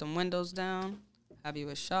 nigga, put them windows down, have you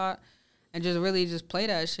a shot, and just really just play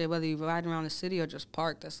that shit, whether you riding around the city or just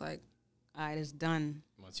parked. That's like, all right, it's done.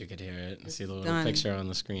 Once you could hear it and see the little picture on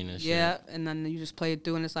the screen and shit. Yeah, and then you just play it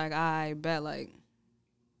through, and it's like, I bet, like,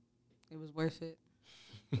 it was worth it.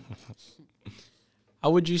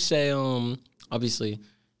 How would you say, obviously,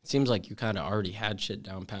 it seems like you kind of already had shit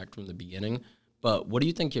down packed from the beginning, but what do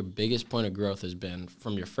you think your biggest point of growth has been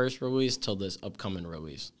from your first release till this upcoming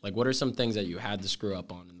release? Like, what are some things that you had to screw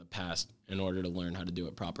up on in the past in order to learn how to do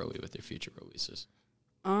it properly with your future releases?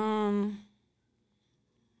 The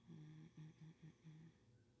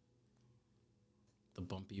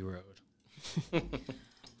bumpy road.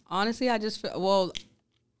 Honestly, I just feel, well,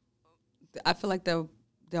 I feel like there'll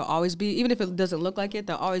always be, even if it doesn't look like it,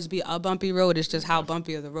 there'll always be a bumpy road. It's just how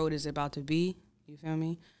bumpy of the road is about to be. You feel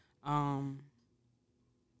me?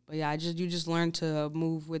 But yeah, you just learn to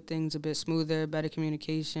move with things a bit smoother, better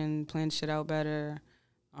communication, plan shit out better.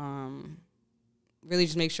 Really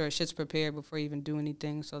just make sure shit's prepared before you even do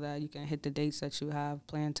anything so that you can hit the dates that you have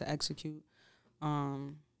planned to execute.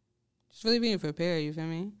 Just really being prepared, you feel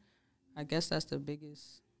me? I guess that's the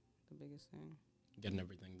biggest thing. Getting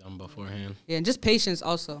everything done beforehand. Yeah, and just patience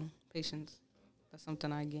also. Patience. That's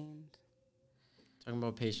something I gained. Talking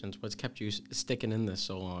about patience, what's kept you sticking in this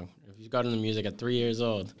so long? If you got into music at 3 years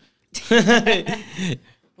old.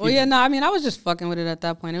 Well, yeah, no, I mean, I was just fucking with it at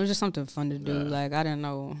that point. It was just something fun to do. Like, I didn't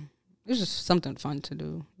know. It was just something fun to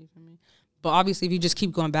do. You feel me? But obviously, if you just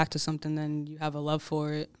keep going back to something, then you have a love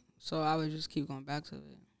for it. So I would just keep going back to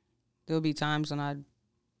it. There would be times when I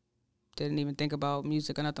didn't even think about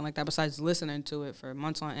music or nothing like that besides listening to it for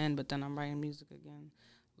months on end, but then I'm writing music again,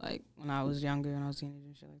 like when I was younger and I was a teenager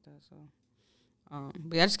and shit like that. So,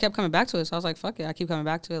 but yeah, I just kept coming back to it. So I was like, fuck it. I keep coming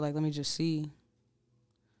back to it. Like, let me just see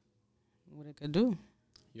what it could do.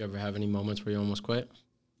 You ever have any moments where you almost quit?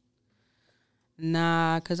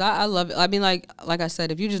 Nah, because I love it. I mean, like I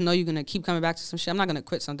said, if you just know you're going to keep coming back to some shit, I'm not going to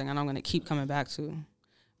quit something I know I'm going to keep coming back to.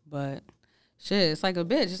 But shit, it's like a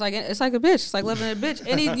bitch. It's like a bitch. It's like living a bitch.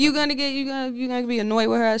 You're gonna be annoyed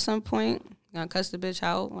with her at some point. You're gonna cuss the bitch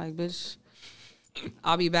out. Like, bitch,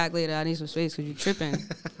 I'll be back later. I need some space because you tripping.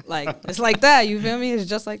 Like, it's like that. You feel me? It's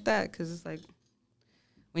just like that. Because it's like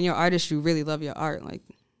when you're an artist, you really love your art. Like,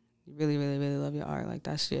 you really, really, really love your art. Like,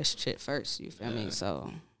 that's your shit first. You feel me?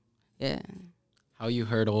 So, yeah. How you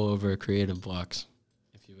hurdle over creative blocks,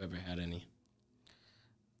 if you've ever had any?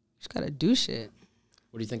 Just gotta do shit.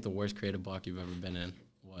 What do you think the worst creative block you've ever been in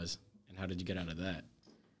was, and how did you get out of that?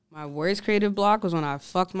 My worst creative block was when I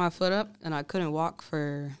fucked my foot up and I couldn't walk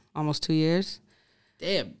for almost 2 years.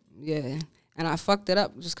 Damn. Yeah. And I fucked it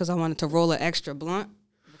up just because I wanted to roll an extra blunt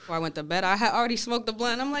before I went to bed. I had already smoked the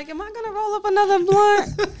blunt. I'm like, am I going to roll up another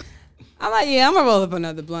blunt? I'm like, yeah, I'm going to roll up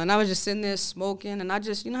another blunt. I was just sitting there smoking, and I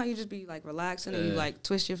just, you know how you just be, like, relaxing and you, like,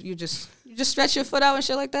 twist you just stretch your foot out and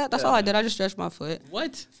shit like that? That's all I did. I just stretched my foot.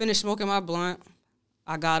 What? Finished smoking my blunt.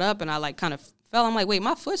 I got up and I like kind of fell. I'm like, wait,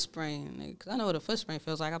 my foot sprained. Because I know what a foot sprain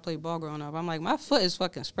feels like. I played ball growing up. I'm like, my foot is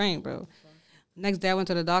fucking sprained, bro. Next day I went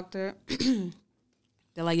to the doctor.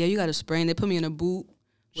 They're like, yeah, you got a sprain. They put me in a boot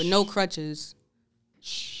with no crutches.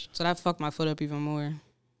 So that fucked my foot up even more.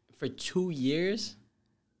 For 2 years?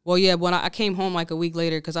 Well, yeah, when I came home like a week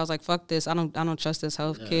later because I was like, fuck this. I don't trust this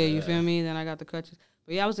healthcare. You feel me? Then I got the crutches.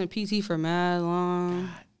 But yeah, I was in PT for mad long.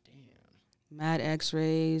 God. Mad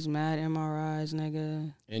x-rays, mad MRIs,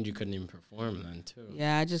 nigga. And you couldn't even perform then, too.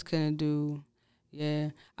 Yeah, I just couldn't do, yeah.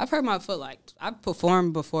 I've hurt my foot, like, I've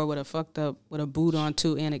performed before with a boot on,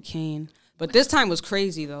 too, and a cane. But this time was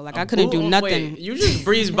crazy, though. Like, I couldn't do nothing. Wait, you just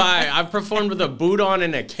breezed by. I performed with a boot on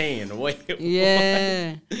and a cane. Wait.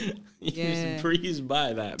 Yeah. You just breezed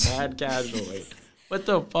by that mad casually. What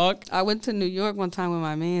the fuck? I went to New York one time with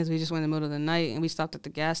my mans. We just went in the middle of the night, and we stopped at the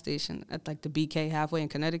gas station at, like, the BK halfway in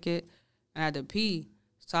Connecticut. I had to pee.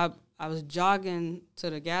 So I was jogging to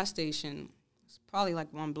the gas station. It's probably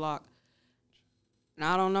like 1 block. And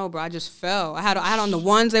I don't know, bro. I just fell. I had on the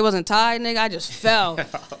ones, they wasn't tied, nigga. I just fell.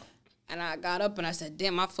 And I got up and I said,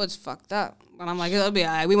 damn, my foot's fucked up. And I'm like, it'll be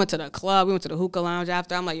all right. We went to the club. We went to the hookah lounge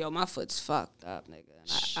after. I'm like, yo, my foot's fucked up, nigga.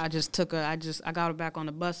 And I just I got her back on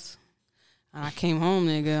the bus. And I came home,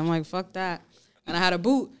 nigga. I'm like, fuck that. And I had a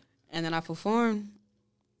boot. And then I performed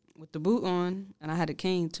with the boot on. And I had a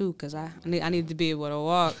cane, too, because I needed to be able to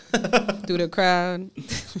walk through the crowd.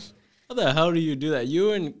 How the hell do you do that?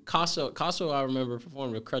 You and Casso, I remember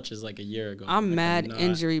performing with crutches like a year ago. I'm mad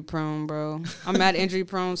injury prone, bro. I'm mad injury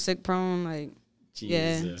prone, sick prone. Like,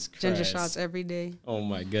 Jesus Christ. Ginger shots every day. Oh,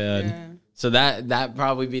 my God. Yeah. So that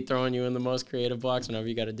probably be throwing you in the most creative blocks whenever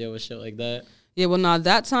you got to deal with shit like that? Yeah, well, no,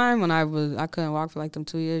 that time when I couldn't walk for like them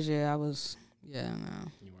 2 years, no. You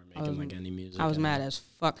weren't making like any music? I was mad as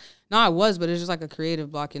fuck. No, I was, but it's just like a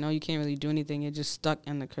creative block, you know? You can't really do anything. You're just stuck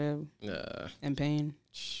in the crib in pain.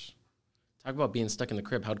 Talk about being stuck in the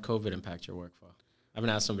crib. How'd COVID impact your workflow? I haven't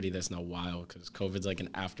asked somebody this in a while because COVID's like an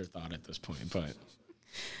afterthought at this point. But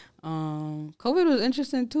COVID was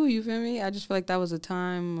interesting too. You feel me? I just feel like that was a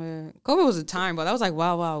time where COVID was a time, but that was like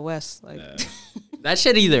Wild Wild West. Like that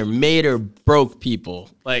shit either made or broke people.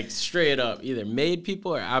 Like straight up, either made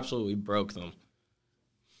people or absolutely broke them.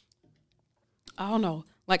 I don't know.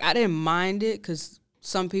 Like I didn't mind it because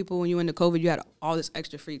some people, when you went into COVID, you had all this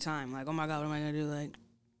extra free time. Like, oh my God, what am I gonna do? Like.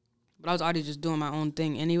 But I was already just doing my own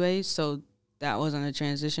thing anyway, so that wasn't a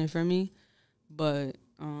transition for me. But,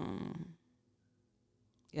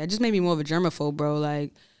 yeah, it just made me more of a germaphobe, bro.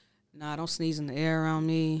 Like, nah, don't sneeze in the air around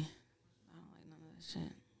me. I don't like none of that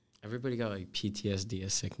shit. Everybody got, like, PTSD, a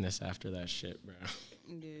sickness after that shit, bro.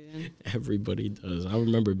 Yeah. Everybody does. I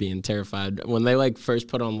remember being terrified. When they, like, first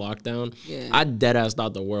put on lockdown, I deadass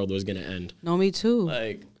thought the world was going to end. No, me too.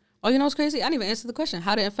 Like... Oh, you know what's crazy? I didn't even answer the question.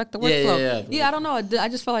 How did it affect the workflow? Yeah, I don't know. I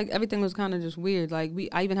just felt like everything was kind of just weird. Like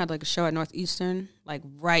I even had like a show at Northeastern, like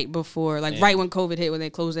right before, like right when COVID hit, when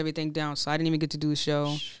they closed everything down. So I didn't even get to do a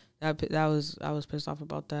show. I was pissed off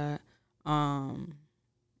about that.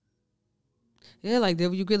 Yeah, like you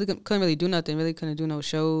really couldn't really do nothing. Really couldn't do no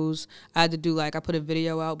shows. I had to do I put a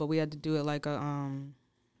video out, but we had to do it like an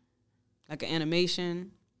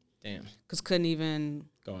animation. Damn. Cause couldn't even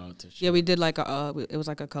go out to shit. Yeah, we did it was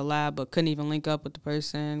like a collab, but couldn't even link up with the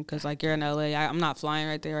person because like you're in LA. I'm not flying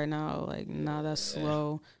right there right now. Like, nah, that's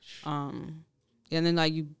slow. And then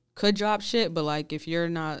like you could drop shit, but like if you're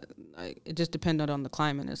not, like it just depended on the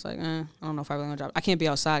climate. It's like, I don't know if I really want to drop. I can't be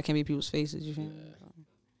outside. I can't be people's faces. You feel me?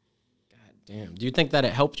 God damn. Do you think that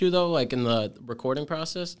it helped you though, like in the recording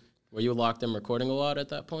process? Were you locked in recording a lot at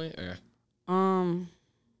that point, or?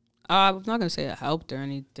 I'm not going to say it helped or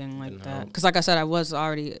anything like that. Because like I said,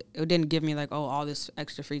 it didn't give me like, all this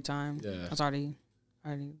extra free time. Yeah. I was already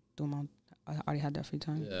doing I already had that free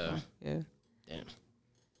time. Yeah. So, yeah. Damn.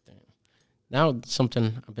 Now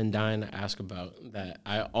something I've been dying to ask about that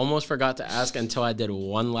I almost forgot to ask until I did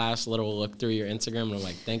one last little look through your Instagram and I'm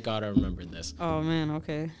like, thank God I remembered this. Oh, man,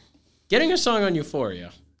 okay. Getting a song on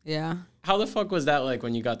Euphoria. Yeah. How the fuck was that like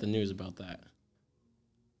when you got the news about that?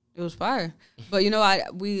 It was fire. But, you know,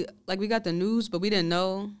 we got the news, but we didn't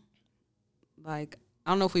know, like, I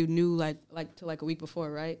don't know if we knew, like till, like, a week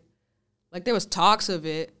before, right? Like, there was talks of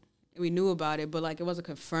it, and we knew about it, but, like, it wasn't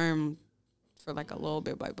confirmed for, like, a little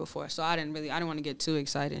bit, like, before. So I didn't want to get too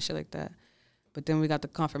excited and shit like that. But then we got the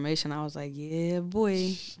confirmation. I was like, yeah,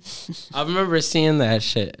 boy. I remember seeing that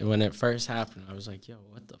shit when it first happened. I was like, yo,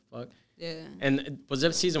 what the fuck? Yeah. And was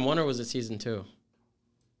it season 1 or was it season 2?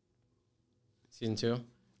 Season 2?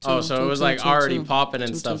 So it was like already popping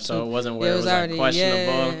and stuff, so it wasn't where it was like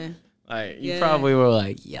questionable. Yeah. Like you probably were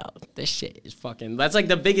like, yo, this shit is fucking. That's like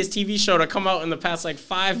the biggest TV show to come out in the past like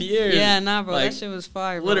 5 years. Yeah, nah, bro, like, that shit was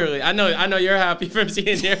fire. Bro. Literally, I know you're happy from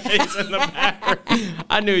seeing your face in the background.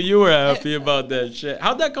 I knew you were happy about that shit.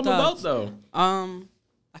 How'd that come about though?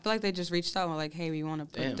 I feel like they just reached out and were like, hey, we want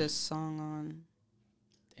to put this song on.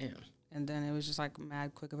 Damn. And then it was just like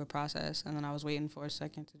mad quick of a process. And then I was waiting for a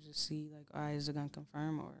second to just see like, all right, is it going to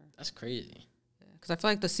confirm or? That's crazy. Because I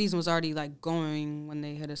feel like the season was already like going when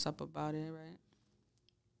they hit us up about it, right?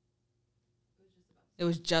 It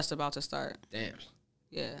was just about to start. Damn.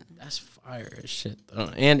 Yeah. That's fire as shit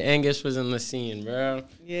though. And Angus was in the scene, bro.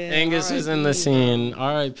 Yeah. Angus was in the scene.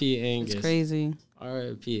 R.I.P. Angus. It's crazy.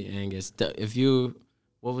 R.I.P. Angus.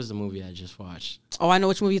 What was the movie I just watched? Oh, I know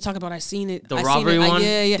which movie you're talking about. I seen it. The robbery one?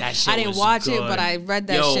 Yeah. That shit I didn't watch it, but I read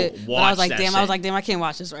that shit. But I was like, damn, I can't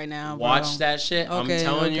watch this right now, bro. Watch that shit. Okay, I'm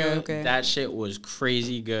telling you, that shit was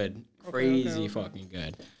crazy good. Crazy fucking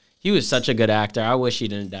good. He was such a good actor. I wish he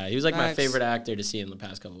didn't die. He was like my favorite actor to see in the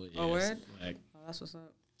past couple of years. Oh, word? Like, that's what's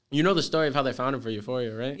up. You know the story of how they found him for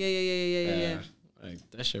Euphoria, right? Yeah. Like,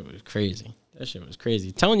 that shit was crazy. That shit was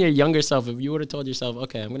crazy. Telling your younger self, if you would have told yourself,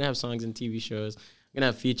 okay, I'm going to have songs and TV shows, I'm going to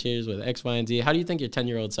have features with X, Y, and Z, how do you think your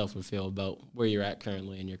 10-year-old self would feel about where you're at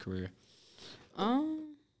currently in your career? Oh,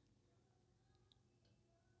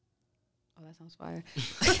 that sounds fire.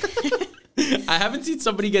 I haven't seen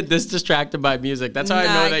somebody get this distracted by music. That's how I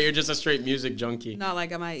know that you're just a straight music junkie. Not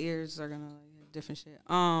like my ears are going to like different shit.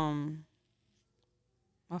 My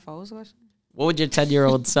fault, what was the question? What would your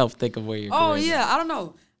 10-year-old self think of where you're Oh, yeah, I don't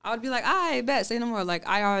know. I would be like, I bet, say no more. Like,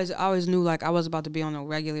 I always knew, like, I was about to be on a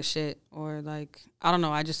regular shit. Or, like, I don't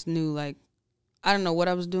know. I just knew, like, I don't know what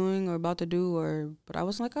I was doing or about to do. But I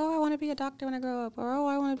was like, oh, I want to be a doctor when I grow up. Or, oh,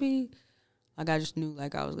 I want to be. Like, I just knew,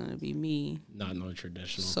 like, I was going to be me. Not no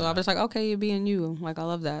traditional. So I was like, okay, you're being you. Like, I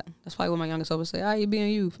love that. That's probably what my youngest self would say. You're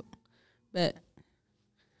being you. Bet.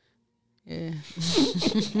 Yeah.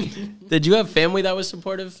 Did you have family that was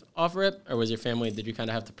supportive off rip? Or was your family, did you kind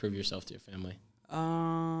of have to prove yourself to your family?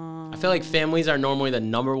 I feel like families are normally the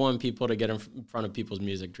number one people to get in front of people's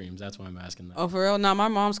music dreams. That's why I'm asking that. Oh, for real? No, my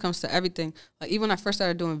mom's comes to everything. Like, even when I first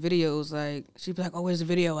started doing videos, like, she'd be like, oh, where's the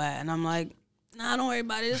video at? And I'm like, nah, don't worry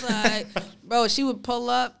about it. It's like, bro, she would pull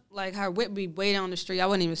up, like, her whip be way down the street. I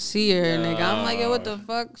wouldn't even see her, nigga. I'm like, yo, what the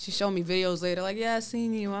fuck? She showed me videos later, like, yeah, I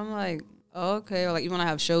seen you. I'm like, oh, okay. Or, like, even when I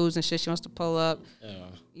have shows and shit, she wants to pull up.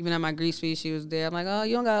 Even at my grease feed, she was there. I'm like, oh,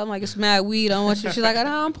 you don't got, I'm like, it's mad weed. I don't want you. She's like,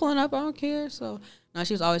 no, I'm pulling up. I don't care. So, no,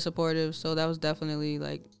 she was always supportive. So that was definitely,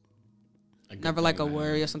 like, never, like, a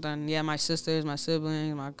worry or something. Yeah, my sisters, my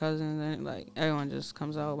siblings, my cousins, and, like, everyone just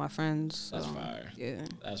comes out, my friends. So, that's fire. Yeah.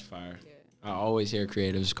 That's fire. Yeah. I always hear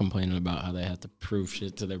creatives complaining about how they have to prove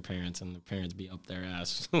shit to their parents, and their parents be up their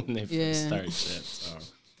ass when they first start shit. So,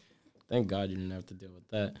 thank God you didn't have to deal with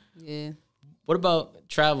that. Yeah. What about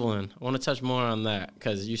traveling? I want to touch more on that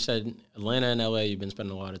because you said Atlanta and LA, you've been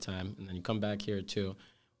spending a lot of time, and then you come back here too.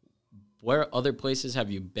 Where other places have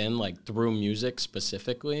you been, like, through music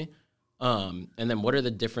specifically? And then what are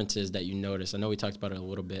the differences that you notice? I know we talked about it a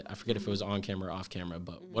little bit. I forget if it was on camera or off camera,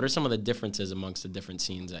 but what are some of the differences amongst the different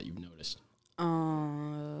scenes that you've noticed?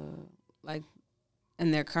 Like,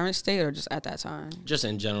 in their current state or just at that time? Just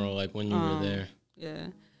in general, like when you were there. Yeah.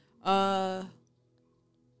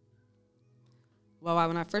 Well,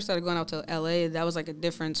 when I first started going out to LA, that was like a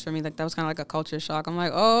difference for me. Like, that was kind of like a culture shock. I'm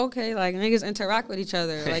like, oh, okay, like, niggas interact with each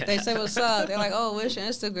other. Like, they say what's up. They're like, oh, what's your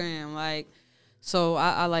Instagram? Like, so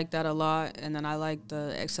I like that a lot. And then I like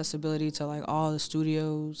the accessibility to, like, all the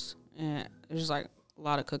studios. And it's just, like, a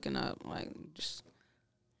lot of cooking up. Like, just,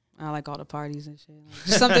 I like all the parties and shit. Like,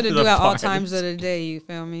 just something to do at all times of the day, you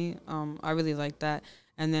feel me? I really like that.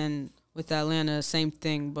 And then with Atlanta, same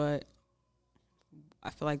thing, but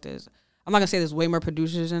I feel like I'm not going to say there's way more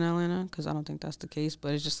producers in Atlanta because I don't think that's the case,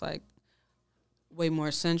 but it's just, like, way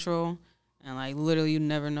more central. And, like, literally you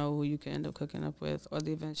never know who you can end up cooking up with or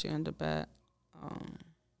the events you end up at.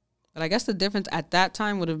 But I guess the difference at that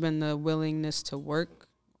time would have been the willingness to work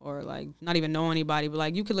or, like, not even know anybody. But,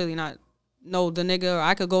 like, you could literally not know the nigga. Or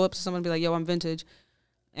I could go up to someone and be like, yo, I'm vintage.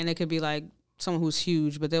 And it could be, like, someone who's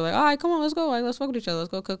huge. But they're like, all right, come on, let's go. Like, let's fuck with each other.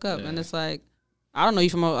 Let's go cook up. Yeah. And it's like, I don't know you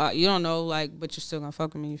from, you don't know, like, but you're still going to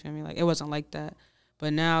fuck with me, you feel me? Like, it wasn't like that.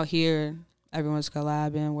 But now here, everyone's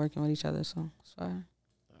collabing, working with each other, so it's fine.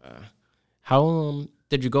 How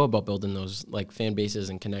did you go about building those, like, fan bases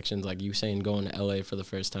and connections? Like you saying going to LA for the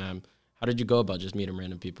first time. How did you go about just meeting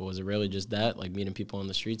random people? Was it really just that, like meeting people on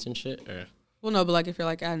the streets and shit? Or? Well, no, but, like, if you're,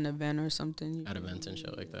 like, at an event or something. At events and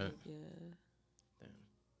shit like that? Yeah. Damn.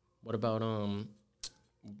 What about,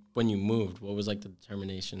 when you moved, what was, like, the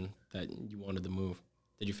determination that you wanted to move?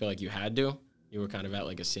 Did you feel like you had to? You were kind of at,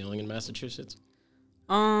 like, a ceiling in Massachusetts?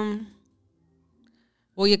 Well,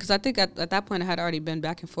 yeah, because I think at that point I had already been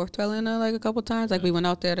back and forth to Atlanta, like, a couple times. Like, we went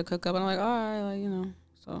out there to cook up, and I'm like, all right, like, you know,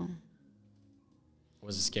 so.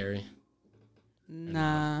 Was it scary?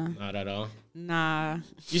 Nah. Not at all? Nah.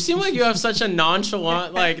 You seem like you have such a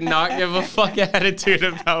nonchalant, like, not give a fuck attitude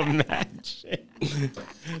about mad shit.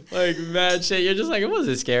 Like, mad shit. You're just like, it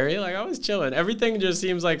wasn't scary. Like, I was chilling. Everything just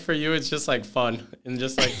seems like for you, it's just, like, fun. And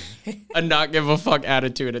just, like, a not give a fuck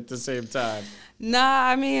attitude at the same time. Nah,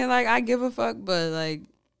 I mean, like, I give a fuck, but, like,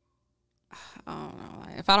 I don't know.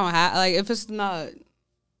 Like, if I don't have, like, if it's not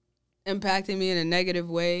impacting me in a negative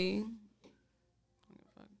way,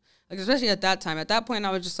 like, especially at that time. At that point,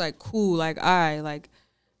 I was just like, cool, like, all right, like,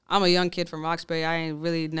 I'm a young kid from Roxbury. I ain't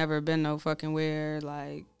really never been no fucking where,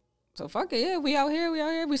 like, so fuck it, yeah, we out here,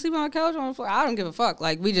 we sleep on the couch on the floor. I don't give a fuck.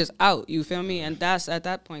 Like, we just out, you feel me? And that's, at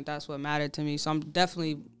that point, that's what mattered to me. So I'm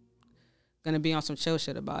definitely gonna be on some chill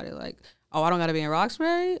shit about it. Like, oh, I don't gotta be in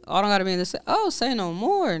Roxbury? Oh, I don't gotta be in this, oh, say no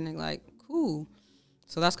more. And, like, cool.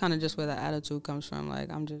 So that's kind of just where the attitude comes from. Like,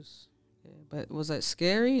 I'm just, yeah. But was that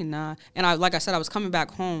scary? Nah. And like I said, I was coming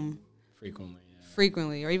back home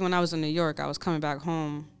frequently. Or even when I was in New York, I was coming back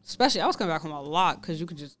home. Especially, I was coming back home a lot because you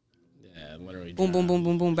could just literally boom, boom, boom,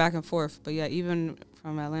 boom, boom, back and forth. But yeah, even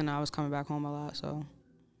from Atlanta, I was coming back home a lot. So,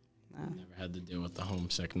 nah. Never had to deal with the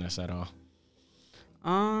homesickness at all.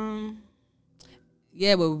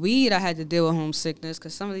 Yeah, with weed, I had to deal with homesickness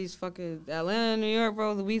because some of these fucking Atlanta, New York,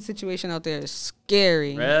 bro, the weed situation out there is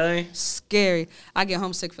scary. Really? Scary. I get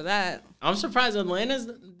homesick for that. I'm surprised Atlanta's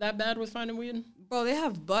that bad with finding weed. Bro, they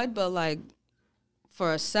have bud, but like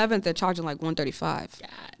for a 7th, they're charging like $135. God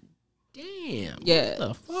damn. Yeah, what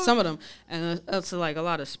the fuck? some of them, and it's like a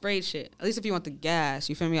lot of sprayed shit. At least if you want the gas,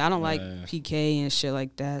 you feel me? I don't like PK and shit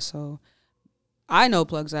like that. So I know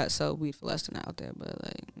plugs that sell weed for less than that out there, but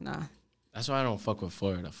like nah. That's why I don't fuck with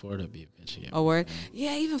Florida. Florida be a bitch. Oh, word?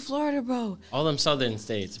 Yeah, even Florida, bro. All them southern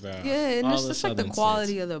states, bro. Yeah, and all it's just like the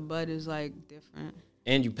quality of the bud is like different.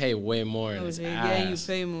 And you pay way more. And it's yeah, you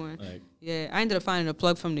pay more. Like, yeah, I ended up finding a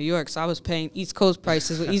plug from New York, so I was paying East Coast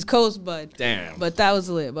prices with East Coast bud. Damn. But that was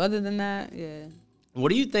lit. But other than that, yeah.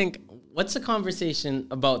 What do you think? What's the conversation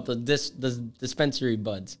about the dispensary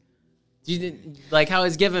buds? Do you like how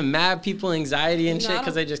it's giving mad people anxiety and shit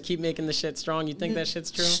because they just keep making the shit strong? You think that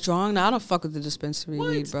shit's true? Strong? No, I don't fuck with the dispensary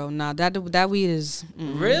weed, bro. Nah, that weed is...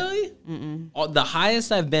 Really? The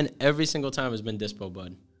highest I've been every single time has been Dispo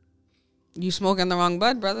Bud. You smoking the wrong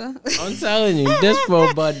bud, brother. I'm telling you,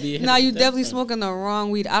 Dispo Bud be... Nah, you definitely smoking the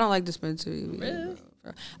wrong weed. I don't like dispensary weed. Really?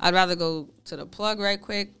 Bro. I'd rather go to the plug right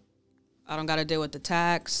quick. I don't got to deal with the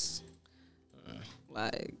tax.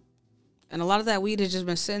 Like... And a lot of that weed has just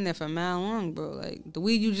been sitting there for mad long, bro. Like, the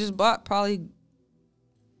weed you just bought probably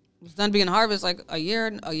was done being harvested like a year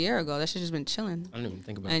ago. That shit just been chilling. I didn't even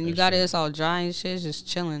think about that. And you got it, it's all dry and shit. It's just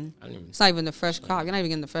chilling. It's not even the fresh crop. You're not even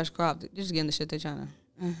getting the fresh crop. You're just getting the shit they're trying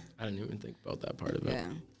to... I didn't even think about that part of it. Yeah.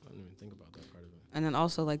 I didn't even think about that part of it. And then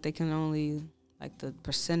also, like, they can only... Like, the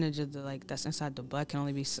percentage of the, like, that's inside the bud can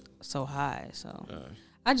only be so high. So,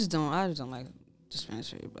 I just don't like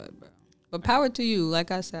dispensary bud, bro. But power to you. Like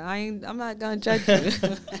I said, I'm not going to judge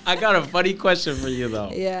you. I got a funny question for you, though.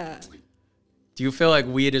 Yeah. Do you feel like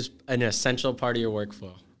weed is an essential part of your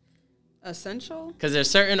workflow? Essential? Because there's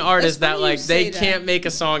certain artists that, like, they can't make a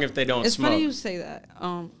song if they don't smoke. It's funny you say that.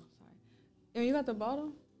 Sorry. You got the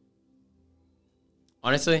bottle?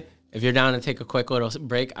 Honestly, if you're down to take a quick little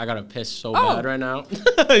break, I got to piss so bad right now.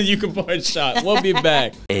 You can pour a shot. We'll be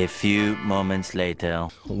back. A few moments later.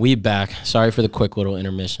 We back. Sorry for the quick little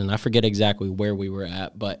intermission. I forget exactly where we were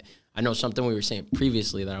at, but I know something we were saying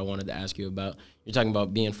previously that I wanted to ask you about. You're talking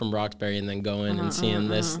about being from Roxbury and then going and seeing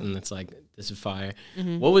this, and it's like, this is fire.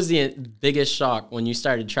 What was the biggest shock when you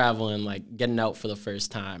started traveling, like getting out for the first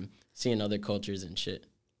time, seeing other cultures and shit?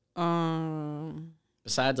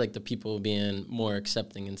 Besides, like, the people being more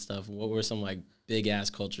accepting and stuff, what were some, like, big-ass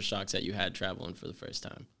culture shocks that you had traveling for the first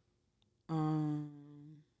time?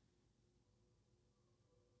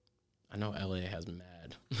 I know L.A. has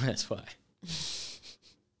mad. That's why.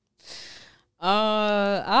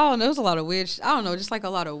 I don't know. There's a lot of weird I don't know, just, like, a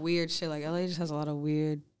lot of weird shit. Like, L.A. just has a lot of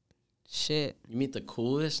weird shit. You meet the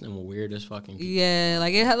coolest and weirdest fucking people. Yeah,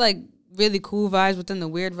 like, it had, like, really cool vibes, but then the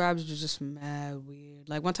weird vibes were just mad weird.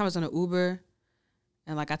 Like, one time I was in an Uber...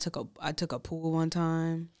 And, like, I took a pool one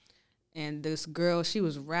time, and this girl, she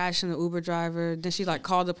was rashing the Uber driver. Then she, like,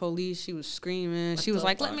 called the police. She was screaming. She was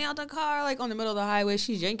like, let me out the car, like, on the middle of the highway.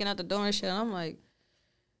 She's yanking out the door and shit. And I'm like,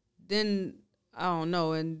 then, I don't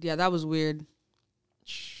know. And, yeah, that was weird.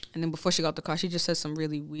 And then before she got out the car, she just said some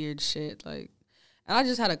really weird shit. Like, and I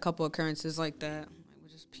just had a couple occurrences like that. Like,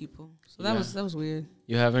 with just people. So that was weird.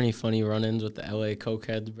 You have any funny run-ins with the L.A.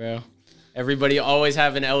 cokeheads, bro? Everybody always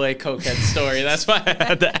have an L.A. cokehead story. That's why I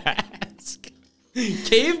had to ask.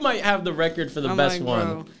 Cave might have the record for the best one.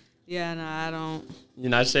 Bro. Yeah, no, I don't. You're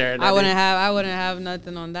not sharing. I wouldn't have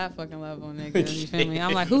nothing on that fucking level, nigga. You feel me?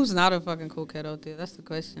 I'm like, who's not a fucking cokehead out there? That's the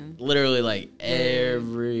question. Literally, like,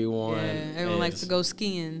 everyone. Yeah, everyone likes to go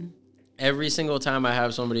skiing. Every single time I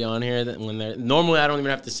have somebody on here that when they're normally I don't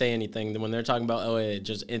even have to say anything. When they're talking about LA, it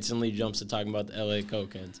just instantly jumps to talking about the LA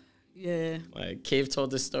cokeheads. Yeah. Like, Cave told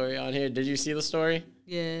this story on here. Did you see the story?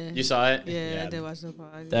 Yeah. You saw it? Yeah, I did watch the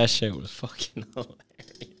podcast. That shit was fucking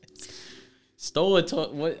hilarious.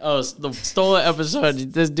 The Stola episode.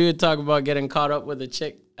 This dude talking about getting caught up with a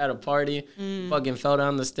chick at a party. Fucking fell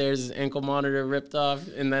down the stairs. His ankle monitor ripped off,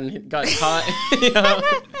 and then got caught.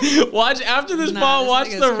 Watch after this ball. Watch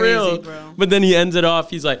the reel. Bro. But then he ends it off.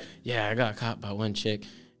 He's like, "Yeah, I got caught by one chick."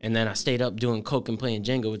 And then I stayed up doing coke and playing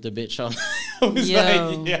Jenga with the bitch. I was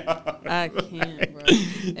like, yeah. I can't, bro.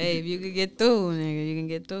 Hey, if you can get through, nigga, you can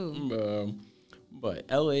get through. But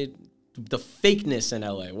L.A., the fakeness in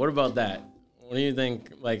L.A., what about that? What do you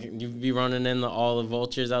think? Like, you be running in all the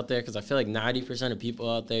vultures out there? Because I feel like 90% of people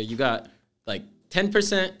out there, you got like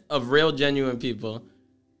 10% of real, genuine people.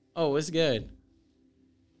 Oh, what's good?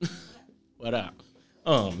 What up?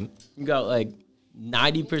 You got like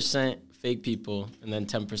 90% fake people and then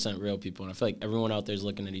 10% real people. And I feel like everyone out there is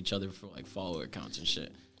looking at each other for like follower accounts and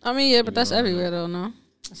shit. I mean, yeah, but that's everywhere though, no?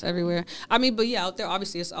 That's everywhere. I mean, but yeah, out there,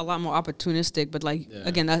 obviously, it's a lot more opportunistic. But, like,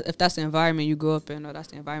 again, if that's the environment you grew up in or that's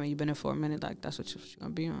the environment you've been in for a minute, like, that's what you're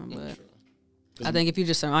going to be on. But I think if you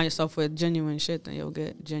just surround yourself with genuine shit, then you'll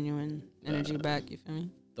get genuine energy back. You feel me?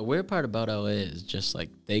 The weird part about LA is just, like,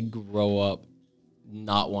 they grow up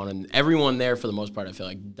not wanting... Everyone there, for the most part, I feel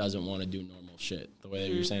like, doesn't want to do normal shit. The way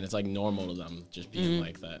that you're saying, it's, like, normal to them just being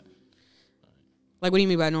like that. Like, what do you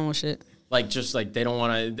mean by normal shit? Like, just, like, they don't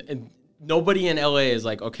want to... Nobody in LA is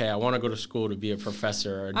like, okay, I want to go to school to be a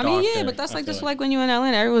professor or a doctor. I mean, yeah, but that's like just like when you're in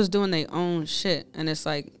LA, everyone's doing their own shit. And it's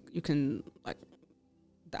like, you can, like,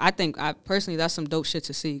 I think, personally, that's some dope shit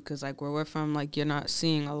to see. Because, like, where we're from, like, you're not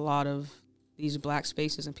seeing a lot of these black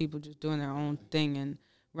spaces and people just doing their own thing and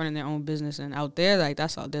running their own business. And out there, like,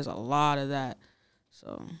 there's a lot of that.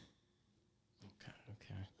 So. Okay.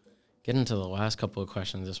 Get into the last couple of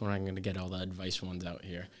questions. This one, I'm going to get all the advice ones out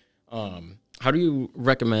here. How do you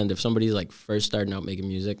recommend if somebody's like first starting out making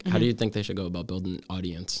music, how do you think they should go about building an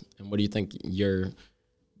audience? And what do you think your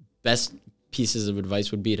best pieces of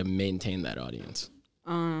advice would be to maintain that audience?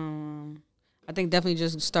 I think definitely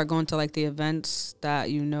just start going to like the events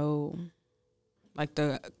that you know, like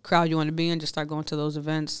the crowd you want to be in, just start going to those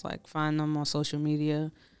events, like find them on social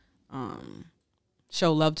media,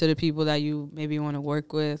 show love to the people that you maybe want to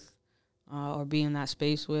work with or be in that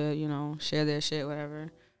space with, you know, share their shit,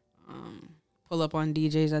 whatever. Pull up on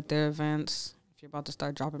DJs at their events. If you're about to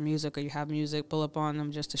start dropping music or you have music, pull up on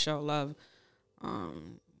them just to show love.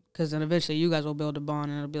 Because then eventually you guys will build a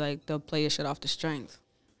bond and it'll be like they'll play your shit off the strength.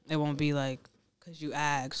 It won't be like because you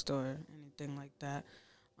asked or anything like that.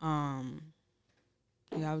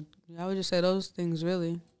 Yeah, I would just say those things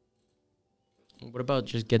really. What about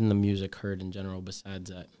just getting the music heard in general besides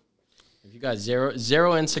that? If you got zero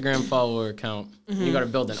Instagram follower account, you got to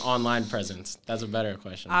build an online presence. That's a better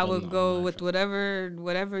question. I would go with whatever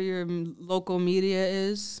your local media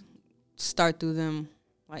is. Start through them,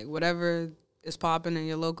 like whatever is popping in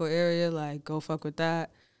your local area. Like go fuck with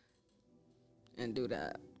that, and do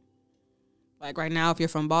that. Like right now, if you're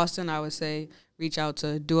from Boston, I would say reach out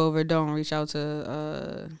to Do Over Don't. Reach out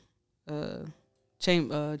to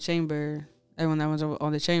Chamber. Everyone that was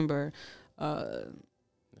on the Chamber.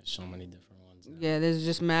 So many different ones. Yeah, there's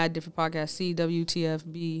just mad different podcasts.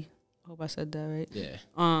 CWTFB. Hope I said that right. Yeah.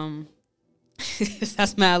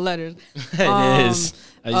 That's mad letters. It is.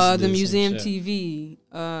 The Museum TV.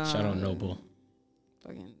 Shout out Noble.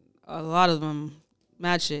 Fucking a lot of them.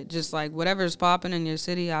 Mad shit. Just like whatever's popping in your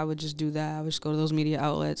city, I would just do that. I would just go to those media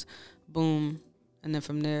outlets. Boom. And then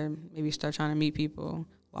from there, maybe start trying to meet people.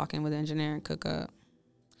 Lock in with the engineer and cook up.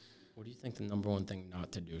 What do you think the number one thing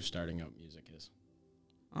not to do starting out music is?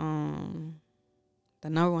 The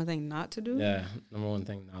number one thing not to do? Yeah, number one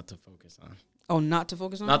thing not to focus on. Oh, not to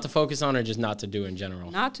focus on? Not to focus on or just not to do in general?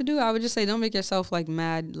 Not to do, I would just say don't make yourself like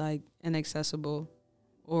mad, like inaccessible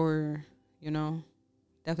or, you know,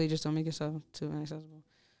 definitely just don't make yourself too inaccessible.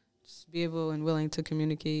 Just be able and willing to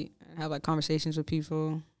communicate and have like conversations with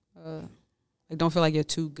people. Like don't feel like you're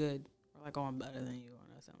too good or like, oh, I'm better than you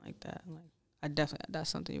or nothing like that. Like that's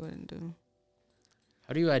something you wouldn't do.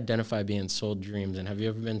 How do you identify being sold dreams, and have you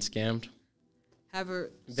ever been scammed?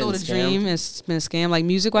 Ever sold a dream and been scammed? Like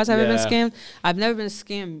music-wise, have you ever been scammed? I've never been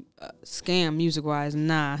scammed music-wise,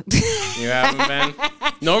 nah. You haven't been?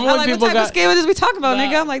 Normally like, people what type of scam is we talk about,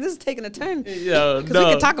 nigga? I'm like, this is taking a turn. Because we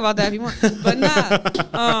can talk about that if you want. But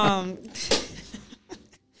nah.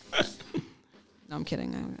 No, I'm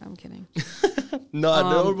kidding. I'm kidding. No,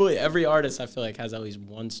 normally every artist I feel like has at least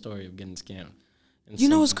one story of getting scammed. You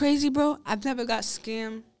know what's crazy, bro? I've never got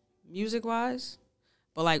scammed music-wise.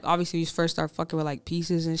 But, like, obviously, you first start fucking with, like,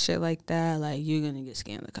 pieces and shit like that. Like, you're going to get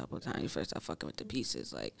scammed a couple of times. You first start fucking with the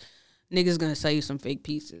pieces. Like, niggas going to sell you some fake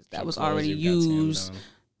pieces that was already used.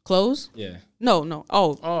 Clothes? Yeah. No.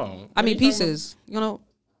 Oh. I mean, pieces. You know?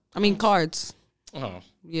 I mean, cards. Oh.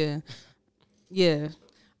 Yeah. Yeah.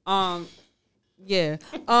 Yeah.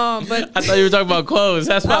 But I thought you were talking about clothes.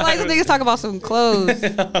 That's why. I like the niggas talk about some clothes. Nah.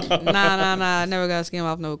 I never got scammed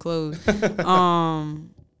off no clothes.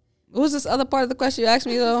 What was this other part of the question you asked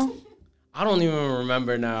me though? I don't even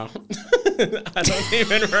remember now. I don't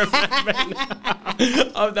even remember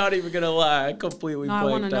now. I'm not even gonna lie. I completely blanked out.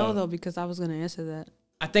 I want to know though because I was gonna answer that.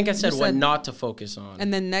 I think I said what not to focus on.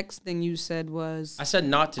 And then next thing you said was I said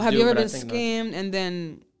not to do. Have you ever been scammed and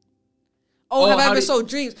then? Oh, have I how ever do you- sold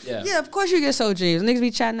dreams? Yeah. Yeah, of course you get sold dreams. Niggas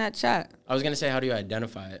be chatting that chat. I was gonna say, how do you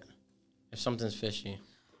identify it if something's fishy?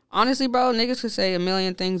 Honestly, bro, niggas could say a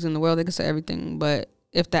million things in the world. They could say everything. But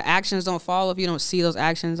if the actions don't follow, if you don't see those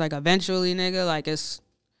actions, like eventually, nigga, like if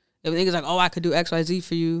niggas like, oh, I could do X, Y, Z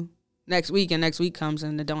for you next week, and next week comes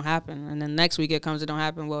and it don't happen. And then next week it comes, it don't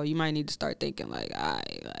happen. Well, you might need to start thinking like, all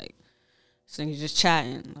right, like, this nigga's just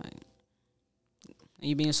chatting. Like, and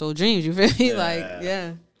you being sold dreams, you feel me? Yeah. Like,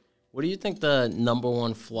 yeah. What do you think the number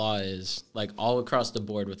one flaw is, like all across the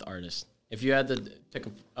board with artists? If you had to pick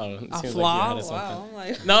it seems flaw? like you had something. Wow, I'm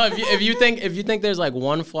like No, if you think there's like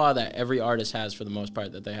one flaw that every artist has for the most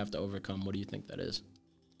part that they have to overcome, what do you think that is?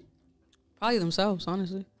 probably themselves,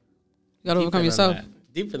 honestly. You gotta Deeper overcome than yourself.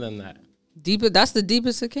 that. Deeper than that. Deeper, that's the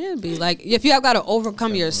deepest it can be. Like, if you have got to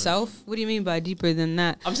overcome yourself, what do you mean by deeper than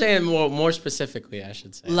that? I'm saying more specifically, I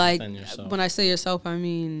should say. Like, than yourself. when I say yourself, I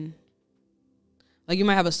mean, like, you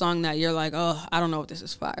might have a song that you're like, oh, I don't know if this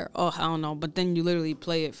is fire. Oh, I don't know. But then you literally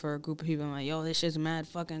play it for a group of people and like, yo, this shit's mad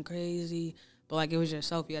fucking crazy. But, like, it was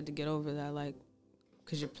yourself. You had to get over that, like,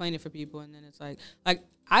 because you're playing it for people. And then it's like,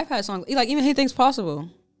 I've had songs, like, even Anything's Possible.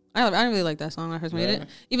 I didn't really like that song when I first made it.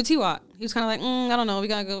 Even T-Watt, he was kind of like, I don't know, we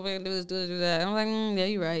gotta go back and do this, do that. And I'm like, yeah,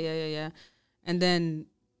 you're right, yeah. And then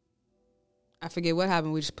I forget what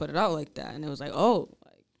happened. We just put it out like that, and it was like, oh,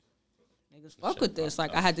 like niggas fuck with this.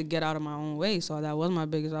 Like I had to get out of my own way, so that was my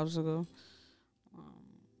biggest obstacle.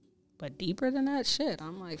 But deeper than that, shit,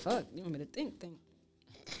 I'm like, fuck. You want me to think?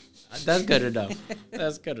 That's good enough.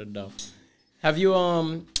 That's good enough. Have you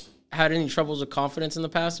had any troubles with confidence in the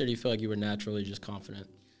past, or do you feel like you were naturally just confident?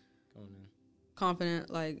 Confident,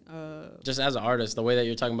 like Just as an artist, the way that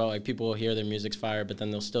you're talking about, like people will hear their music's fire, but then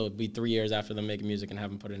they'll still be 3 years after them making music and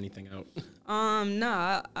haven't put anything out.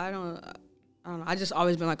 Nah, I don't know. I just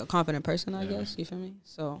always been like a confident person, I guess. You feel me?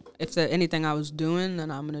 So if there's anything I was doing, then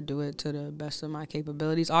I'm gonna do it to the best of my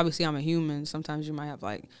capabilities. Obviously, I'm a human. Sometimes you might have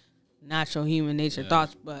like natural human nature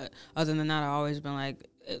thoughts, but other than that, I've always been like,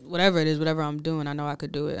 whatever it is, whatever I'm doing, I know I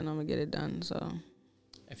could do it, and I'm gonna get it done. So.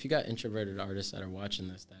 If you got introverted artists that are watching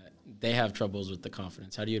this, that they have troubles with the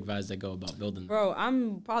confidence, how do you advise they go about building that? Bro,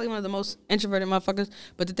 I'm probably one of the most introverted motherfuckers.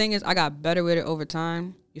 But the thing is, I got better with it over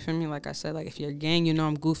time. You feel me? Like I said, like if you're a gang, you know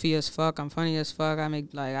I'm goofy as fuck. I'm funny as fuck. I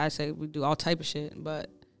make, like I say, we do all type of shit. But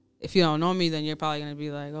if you don't know me, then you're probably going to be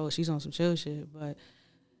like, oh, she's on some chill shit. But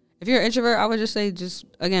if you're an introvert, I would just say just,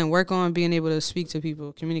 again, work on being able to speak to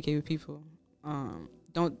people, communicate with people.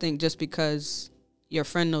 Don't think just because your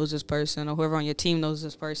friend knows this person or whoever on your team knows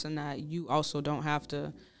this person that you also don't have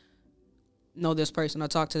to know this person or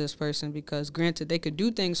talk to this person, because granted they could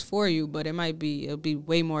do things for you, but it'll be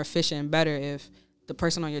way more efficient and better if the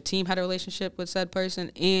person on your team had a relationship with said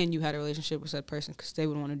person and you had a relationship with said person, because they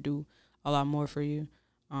would want to do a lot more for you.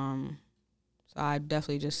 So I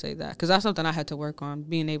definitely just say that, because that's something I had to work on,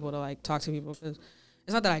 being able to like talk to people. Because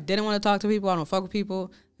it's not that I didn't want to talk to people, I don't fuck with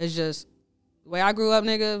people, it's just the way I grew up,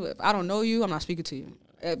 nigga. If I don't know you, I'm not speaking to you.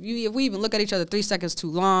 If we even look at each other 3 seconds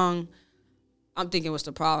too long, I'm thinking, what's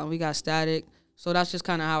the problem? We got static. So that's just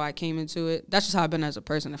kind of how I came into it. That's just how I've been as a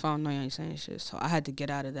person. If I don't know you, I ain't saying shit. So I had to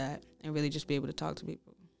get out of that and really just be able to talk to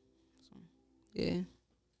people. So, yeah.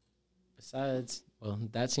 Besides, well,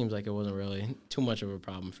 that seems like it wasn't really too much of a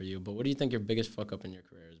problem for you. But what do you think your biggest fuck up in your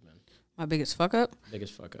career has been? My biggest fuck up?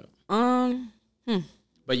 Biggest fuck up.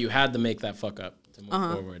 But you had to make that fuck up to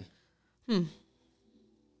move forward.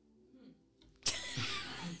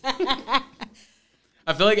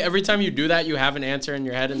 I feel like every time you do that, you have an answer in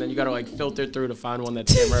your head, and then you gotta like filter through to find one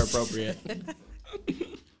that's camera appropriate.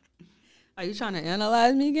 Are you trying to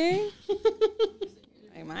analyze me, gang?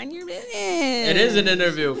 Like, mind your business. It is an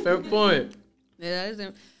interview. Fair point. Yeah, that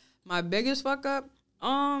is my biggest fuck up.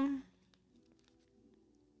 I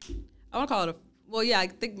want to call it I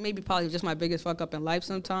think maybe probably just my biggest fuck up in life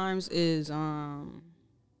sometimes is, like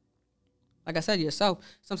I said, yourself.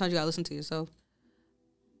 Sometimes you gotta listen to yourself.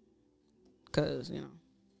 Because, you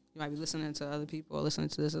might be listening to other people or listening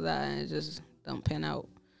to this or that, and it just don't pan out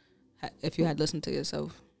if you had listened to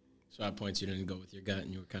yourself. So at points you didn't go with your gut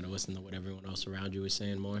and you were kind of listening to what everyone else around you was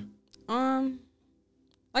saying more?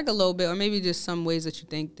 Like a little bit, or maybe just some ways that you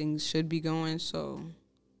think things should be going, so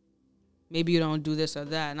maybe you don't do this or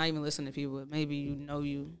that. Not even listen to people. Maybe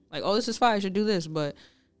you like, oh, this is fire, I should do this, but,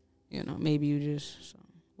 maybe you just, so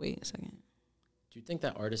wait a second. Do you think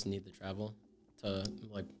that artists need to travel to,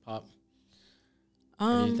 like, pop?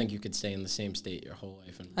 Or do you think you could stay in the same state your whole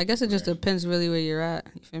life? I guess it just depends really where you're at.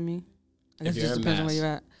 You feel me? I guess it just depends on where you're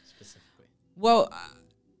at. Specifically. Well,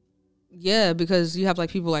 yeah, because you have like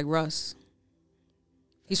people like Russ.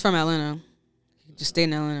 He's from Atlanta. He just stayed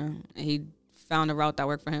in Atlanta, and he found a route that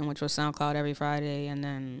worked for him, which was SoundCloud every Friday, and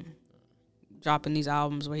then dropping these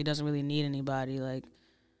albums where he doesn't really need anybody. Like,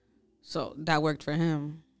 so that worked for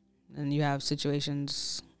him. And you have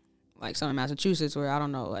situations like some in Massachusetts where, I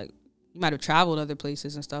don't know, like, you might have traveled other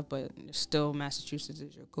places and stuff, but still Massachusetts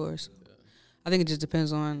is your core. So I think it just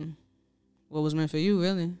depends on what was meant for you,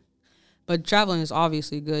 really. But traveling is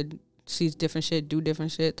obviously good. See different shit, do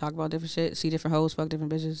different shit, talk about different shit, see different hoes, fuck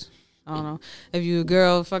different bitches. I don't know. If you a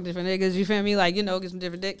girl, fuck different niggas, you feel me? Like, you know, get some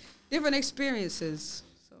different dick, different experiences.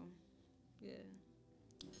 So, yeah.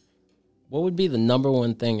 What would be the number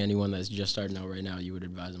one thing anyone that's just starting out right now you would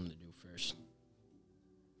advise them to do first?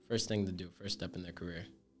 First thing to do, first step in their career.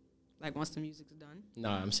 Like, once the music's done? No,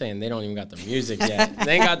 I'm saying they don't even got the music yet.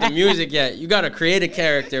 They ain't got the music yet. You got to create a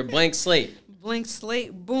character, blank slate. Blank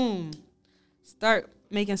slate, boom. Start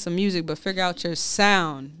making some music, but figure out your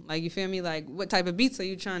sound. Like, you feel me? Like, what type of beats are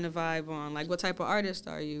you trying to vibe on? Like, what type of artist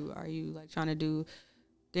are you? Are you, like, trying to do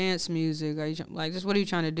dance music? Are you, like, just what are you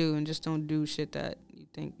trying to do? And just don't do shit that you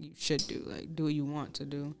think you should do. Like, do what you want to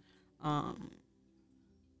do.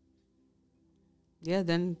 Yeah,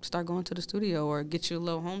 then start going to the studio or get your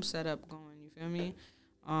little home setup going, you feel me?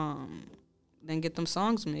 Then get them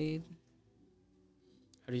songs made.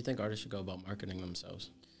 How do you think artists should go about marketing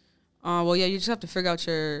themselves? Well, yeah, you just have to figure out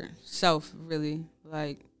yourself, really.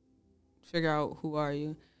 Like, figure out who are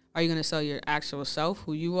you. Are you going to sell your actual self,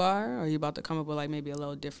 who you are? Or are you about to come up with, like, maybe a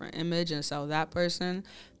little different image and sell that person?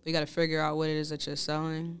 You got to figure out what it is that you're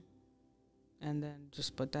selling and then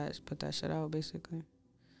just put that shit out, basically.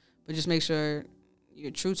 But just make sure you're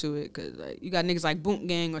true to it, because, like, you got niggas like Boom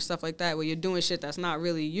Gang or stuff like that where you're doing shit that's not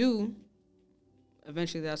really you.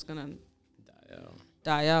 Eventually that's going to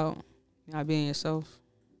die out. You're not being yourself.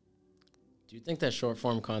 Do you think that short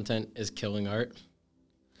form content is killing art?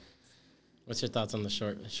 What's your thoughts on the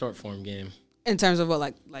short form game? In terms of what,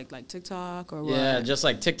 like TikTok or what? Yeah, just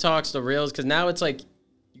like TikToks, the Reels, because now it's like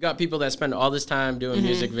you got people that spend all this time doing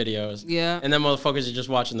music videos. Yeah. And then motherfuckers are just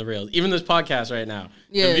watching the Reels. Even this podcast right now.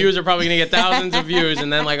 Yeah. The views are probably going to get thousands of views,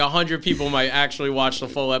 and then like 100 people might actually watch the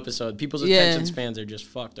full episode. People's attention spans are just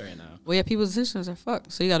fucked right now. Well, yeah, people's attentions are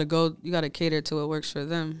fucked. So you got to cater to what works for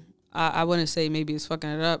them. I wouldn't say maybe it's fucking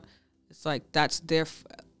it up. It's like that's their,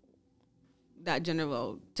 that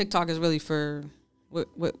general, TikTok is really for,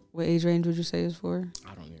 what age range would you say is for?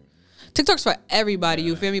 I don't even know. TikTok's for everybody,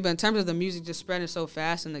 you feel me? But in terms of the music just spreading so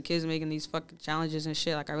fast and the kids making these fucking challenges and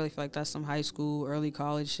shit, like, I really feel like that's some high school, early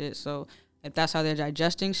college shit. So if that's how they're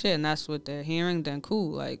digesting shit and that's what they're hearing, then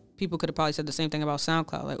cool. Like, people could have probably said the same thing about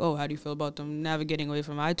SoundCloud. Like, oh, how do you feel about them navigating away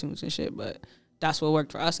from iTunes and shit? But that's what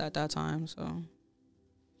worked for us at that time, so,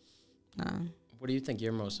 nah. What do you think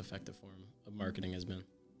your most effective form of marketing has been?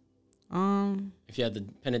 If you had to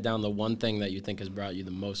pin it down, the one thing that you think has brought you the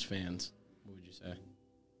most fans, what would you say?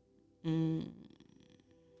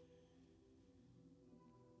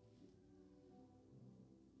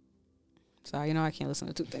 Sorry, you know I can't listen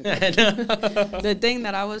to two things. The thing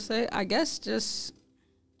that I would say, I guess just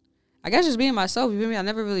being myself. You feel me? I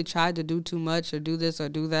never really tried to do too much or do this or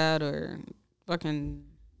do that or fucking.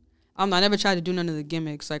 I never tried to do none of the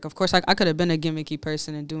gimmicks. Like, of course, I could have been a gimmicky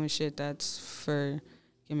person and doing shit that's for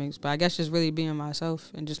gimmicks, but I guess just really being myself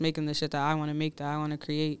and just making the shit that I want to make, that I want to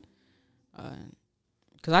create.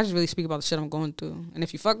 Because I just really speak about the shit I'm going through. And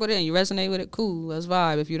if you fuck with it and you resonate with it, cool, let's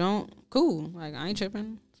vibe. If you don't, cool. Like, I ain't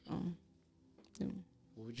tripping. So, yeah.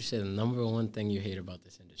 What would you say the number one thing you hate about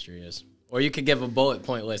this industry is? Or you could give a bullet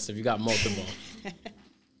point list if you got multiple.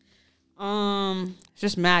 It's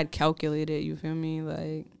just mad calculated, you feel me?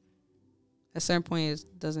 Like, at a certain point,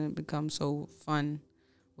 it doesn't become so fun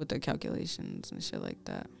with the calculations and shit like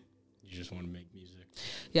that. You just want to make music.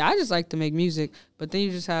 Yeah, I just like to make music, but then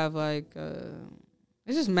you just have, like,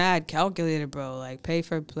 it's just mad calculated, bro. Like, pay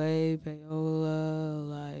for play, payola,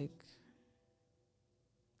 like,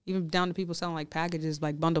 even down to people selling, like, packages,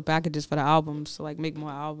 like, bundle packages for the albums to, like, make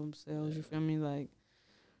more album sales, you feel me? Like,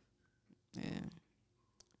 yeah.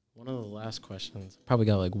 One of the last questions, probably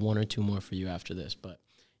got, like, one or two more for you after this, but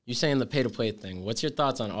you saying the pay-to-play thing. What's your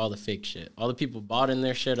thoughts on all the fake shit? All the people bought in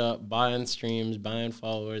their shit up, buying streams, buying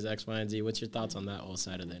followers, X, Y, and Z. What's your thoughts on that whole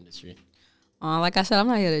side of the industry? Like I said, I'm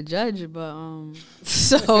not here to judge, but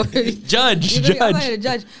so judge. I'm not here to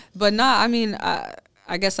judge, but nah. I mean,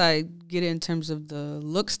 I guess I get it in terms of the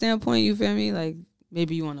look standpoint. You feel me? Like,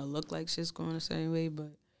 maybe you want to look like shit's going a certain way,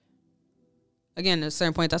 but again, at a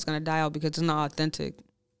certain point, that's gonna die out because it's not authentic.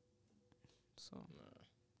 So,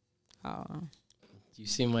 you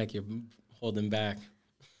seem like you're holding back.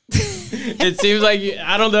 It seems like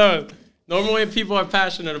I don't know. Normally, people are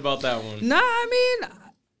passionate about that one. Nah, I mean,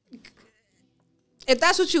 if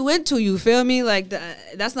that's what you into, you feel me? Like,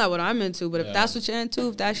 that's not what I'm into. But if that's what you're into,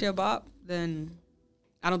 if that's your bop, then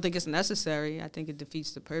I don't think it's necessary. I think it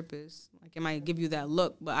defeats the purpose. Like, it might give you that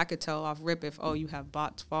look, but I could tell off rip if, you have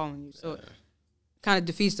bots following you. So it kind of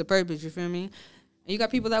defeats the purpose, you feel me? And you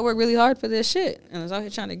got people that work really hard for this shit and is out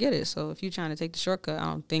here trying to get it. So if you're trying to take the shortcut, I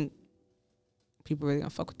don't think people really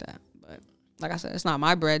gonna fuck with that. But like I said, it's not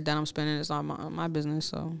my bread that I'm spending. It's not my business.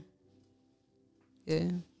 So,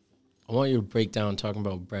 yeah. I want you to break down talking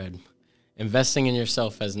about bread. Investing in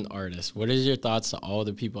yourself as an artist. What is your thoughts to all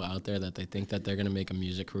the people out there that they think that they're going to make a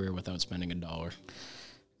music career without spending $1?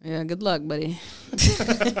 Yeah, good luck, buddy.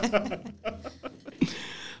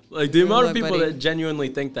 Like, the amount of people that genuinely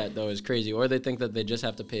think that, though, is crazy. Or they think that they just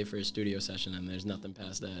have to pay for a studio session and there's nothing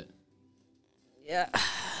past that. Yeah,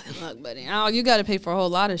 good luck, buddy. You got to pay for a whole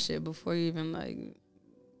lot of shit before you even, like,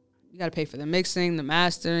 you got to pay for the mixing, the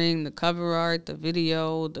mastering, the cover art, the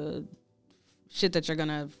video, the shit that you're going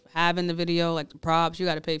to have in the video, like the props. You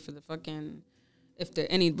got to pay for the fucking, if there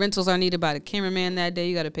any rentals are needed by the cameraman that day,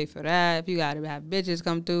 you got to pay for that. If you got to have bitches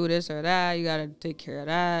come through this or that, you got to take care of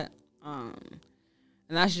that.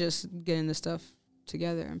 And that's just getting the stuff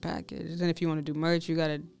together and packaged. And if you want to do merch, you got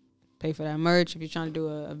to pay for that merch. If you're trying to do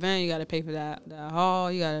an event, you got to pay for that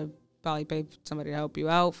hall. You got to probably pay for somebody to help you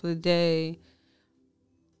out for the day.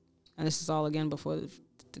 And this is all, again, before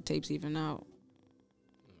the tape's even out.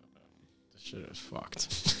 This shit is fucked.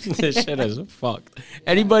 This shit is fucked.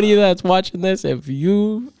 Anybody that's watching this, if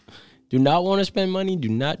you do not want to spend money, do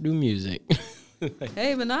not do music.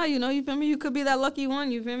 Hey, but now, you feel me? You could be that lucky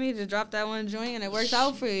one, you feel me? Just drop that one joint and it works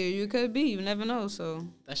out for you. You could be. You never know, so.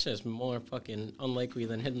 That shit's more fucking unlikely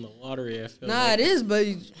than hitting the lottery, I feel Nah, like. It is, but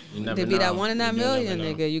you never could know. be that one in that million,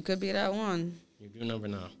 nigga. You could be that one. You do never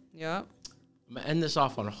know. Yep. I'm going to end this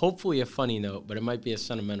off on hopefully a funny note, but it might be a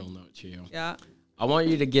sentimental note to you. Yeah. I want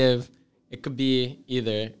you to give, it could be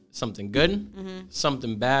either something good,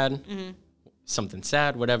 something bad, something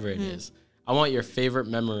sad, whatever it is. I want your favorite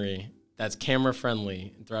memory that's camera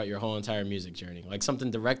friendly throughout your whole entire music journey. Like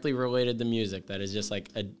something directly related to music that is just like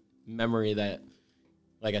a memory that,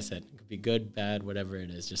 like I said, it could be good, bad, whatever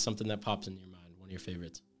it is. Just something that pops in your mind, one of your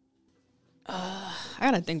favorites. I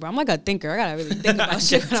gotta think, bro. I'm like a thinker. I gotta really think about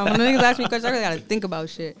shit. When niggas ask me questions, I really gotta think about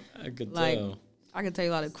shit. I could like, tell. I can tell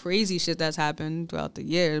you a lot of crazy shit that's happened throughout the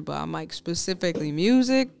years, but I'm like specifically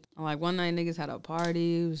music. I'm like, one night niggas had a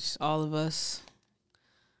party. It was all of us.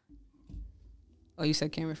 Oh, you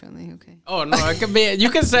said camera friendly? Okay. Oh, no, it could be.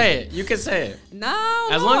 You can say it. You can say it. No,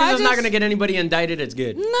 as long as it's not going to get anybody indicted, it's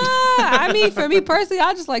good. Nah, I mean, for me personally,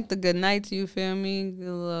 I just like the good nights, you feel me? Good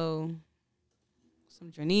little,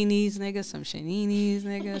 some Janinis, nigga, some Shaninis,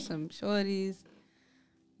 nigga, some shorties,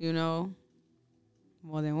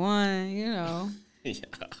 more than one, Yeah.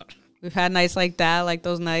 We've had nights like that, like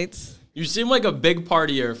those nights. You seem like a big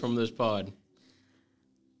partier from this pod.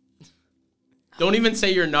 Don't even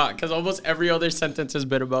say you're not, because almost every other sentence has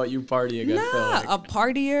been about you partying. Nah, I feel like. a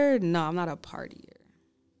partier? No, I'm not a partier.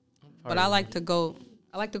 But I like to go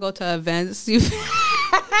to events.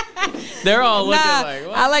 They're all looking like,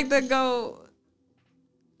 what? I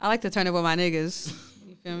like to turn it with my niggas.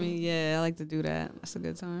 You feel me? Yeah, I like to do that. That's a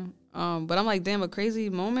good time. But I'm like, damn, a crazy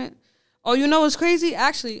moment. Oh, you know what's crazy?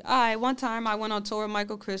 Actually, one time I went on tour with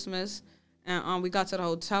Michael Christmas, and we got to the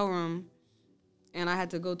hotel room, and I had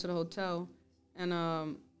to go to the hotel.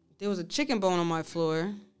 And there was a chicken bone on my floor.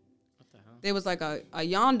 What the hell? There was like a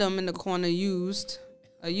yondom in the corner a used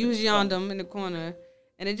yondom in the corner.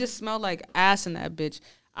 And it just smelled like ass in that bitch.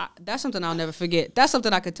 That's something I'll never forget. That's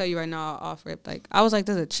something I could tell you right now off rip. Like, I was like,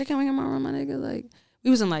 there's a chicken wing in my room, my nigga. Like, we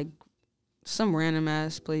was in like some random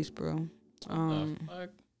ass place, bro. What the fuck?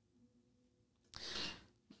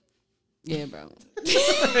 Yeah, bro.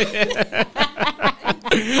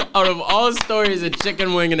 Out of all stories, a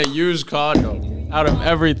chicken wing and a used condom. Out of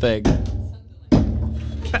everything.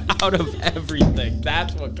 Out of everything.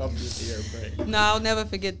 That's what comes into your brain. No, I'll never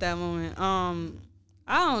forget that moment.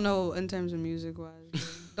 I don't know in terms of music wise.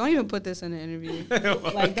 Don't even put this in the interview.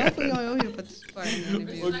 Like, definitely don't even put this part in the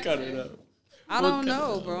interview. We'll cut it out. I don't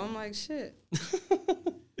know, bro. I'm like, shit.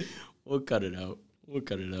 We'll cut it out.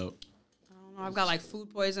 I've got like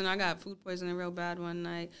food poisoning. I got food poisoning real bad one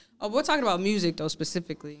night. Oh, we're talking about music though,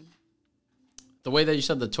 specifically. The way that you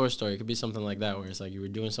said the tour story, it could be something like that, where it's like you were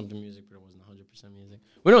doing something music, but it wasn't 100% music.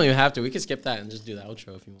 We don't even have to. We could skip that and just do the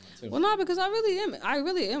outro if you want to. Well, no, because I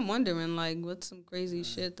really am wondering like what's some crazy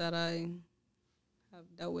shit that I have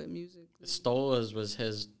dealt with music. Stola's was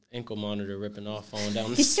his ankle monitor ripping off, falling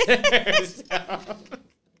down the stairs.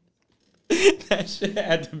 That shit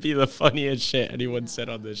had to be the funniest shit anyone said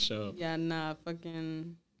on this show. Yeah, nah,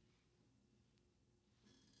 fucking.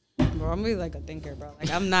 bro. I'm really like a thinker, bro.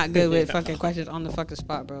 Like I'm not good with fucking questions on the fucking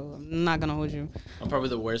spot, bro. I'm not gonna hold you. I'm probably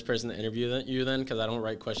the worst person to interview you then, because I don't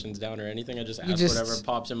write questions down or anything. I just ask just whatever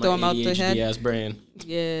pops in my throw 'em out the ADHD head. ass brain.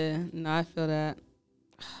 Yeah, no, I feel that.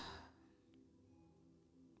 So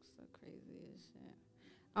crazy as shit.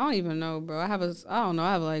 I don't even know, bro. I don't know.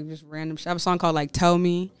 I have like just random shit. I have a song called like "Tell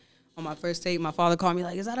Me." On my first date, my father called me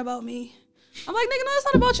like, "Is that about me?" I'm like, "Nigga, no, it's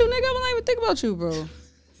not about you, nigga. I'm not even think about you, bro."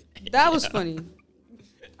 That was funny.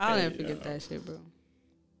 I'll never forget that shit, bro.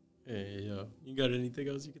 Hey, yo. You got anything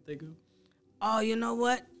else you can think of? Oh, you know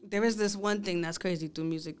what? There is this one thing that's crazy through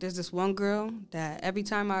music. There's this one girl that every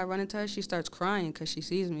time I run into her, she starts crying because she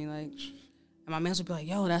sees me. Like, and my mans will be like,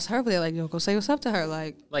 "Yo, that's her." But they're like, "Yo, go say what's up to her."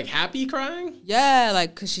 Like happy crying? Yeah,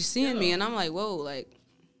 like, because she's seeing me. And I'm like, whoa, like,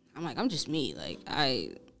 I'm just me. Like,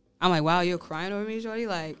 I'm like, wow, you're crying over me, shorty?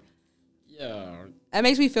 Like, yeah. That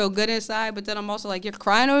makes me feel good inside, but then I'm also like, you're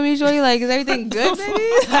crying over me, shorty? Like, is everything good, baby?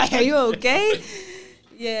 Like, are you okay?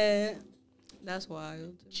 Yeah. That's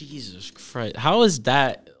wild. Jesus Christ. How is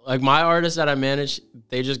that? Like, my artist that I manage,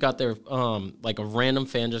 they just got their, like, a random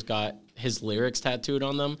fan just got his lyrics tattooed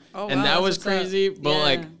on them. Oh, and wow, that was crazy. But, yeah.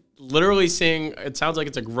 like, literally seeing, it sounds like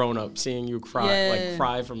it's a grown-up seeing you cry, Yeah. like,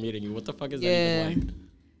 cry from meeting you. What the fuck is that even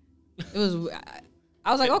like? It was... I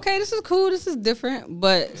was like, okay, this is cool. This is different,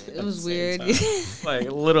 but it was weird. Like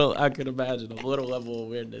a little, I could imagine a little level of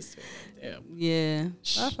weirdness. Damn. Yeah,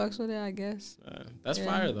 I fucks with it, I guess. That's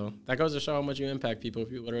fire though. That goes to show how much you impact people.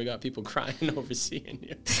 If you literally got people crying over seeing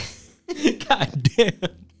you. God damn.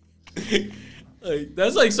 Like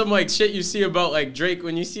that's like some like shit you see about like Drake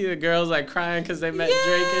when you see the girls like crying because they met Drake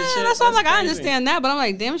and shit. That's why I'm like, crazy. I understand that, but I'm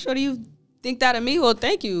like, damn, sure, do you think that of me? Well,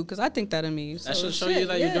 thank you, because I think that of me. So That should show you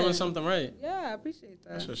that you're doing something right. Yeah, I appreciate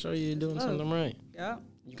that. That should show you you're doing something right. Yeah.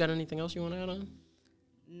 You got anything else you want to add on?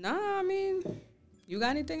 Nah, I mean, you got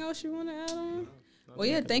anything else you want to add on? Well,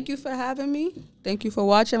 yeah, thank you for having me. Thank you for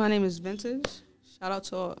watching. My name is Vintage. Shout out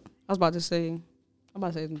to all. I'm about to say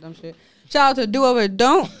some dumb shit. Shout out to Do Over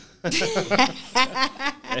Don't. Yeah.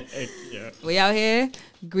 We out here.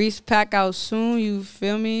 Grease pack out soon. You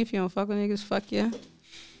feel me? If you don't fuck with niggas, fuck ya.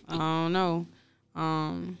 I don't know.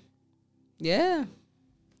 Yeah.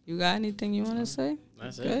 You got anything you want to say?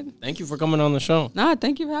 That's Good. it. Thank you for coming on the show. Nah,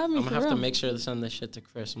 thank you for having me. I'm going to have real. to make sure to send this shit to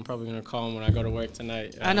Chris. I'm probably going to call him when I go to work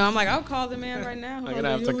tonight. I know. I'm like, I'll call the man right now. I'm going to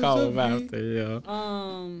have to call him after, yeah.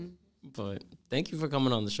 But thank you for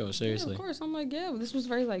coming on the show, seriously. Yeah, of course. I'm like, yeah, this was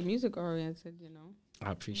very, like, music-oriented, you know.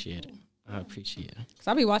 I appreciate it. Because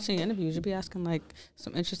I'll be watching interviews. You'll be asking, like,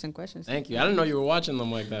 some interesting questions. Thank you. I didn't know you were watching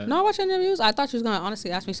them like that. No, I watch interviews. I thought you was going to honestly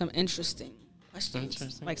ask me some interesting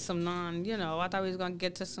questions. Like some I thought we was going to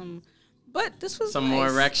get to some... But this was some nice. more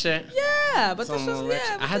wreck shit. Yeah, but some this was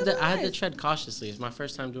I had to tread cautiously. It's my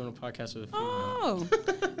first time doing a podcast with a female. Oh,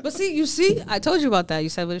 but see, I told you about that. You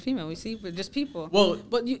said with a female. We see with just people. Well,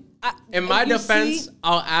 but in my defense,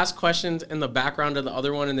 I'll ask questions in the background of the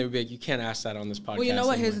other one, and they'll be like, "You can't ask that on this podcast." Well, you know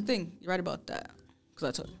what? Here's the thing. You're right about that. Because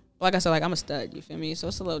I told you. Like I said, like I'm a stud. You feel me? So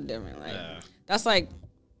it's a little different. Like that's like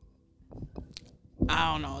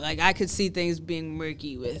I don't know. Like I could see things being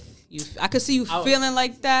murky with you. I could see you feeling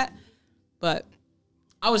like that. But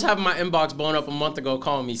I was having my inbox blown up a month ago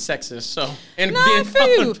calling me sexist. So and I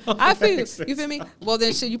feel you. I feel you. You feel me? Well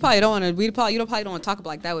then, shit. You probably don't want to. You probably don't want to talk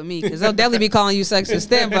like that with me because they'll definitely be calling you sexist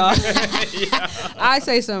then, bro. Yeah. I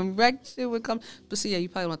say some wreck shit would come, but see, yeah, you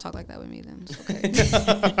probably don't want to talk like that with me then. It's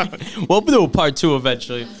okay. We'll do a part 2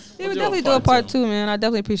 eventually. Yeah, we'll definitely do a part 2, man. I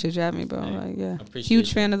definitely appreciate you having me, bro. Like, yeah,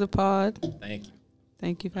 huge fan of the pod. Thank you.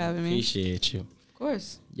 Thank you for having me. Appreciate you. Of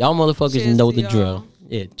course. Y'all motherfuckers Cheers know to the y'all. drill.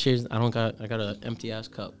 Yeah, cheers. I got an empty ass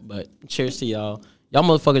cup, but cheers to y'all. Y'all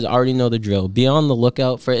motherfuckers already know the drill. Be on the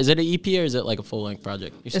lookout for. Is it an EP or is it like a full length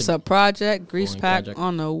project? It's a project. Grease pack project.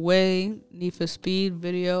 on the way. Need for Speed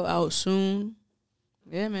video out soon.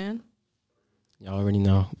 Yeah, man. Y'all already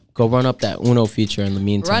know. Go run up that Uno feature in the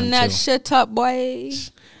meantime. Run that too. shit up, boy.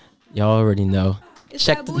 Y'all already know. It's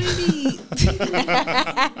Check that booty.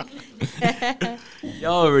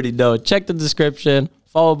 Y'all already know. Check the description.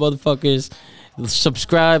 Follow motherfuckers.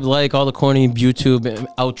 Subscribe, like all the corny YouTube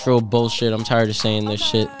outro bullshit. I'm tired of saying this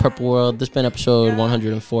shit. Purple World. This been episode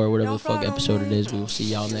 104, whatever the fuck episode it is. We will see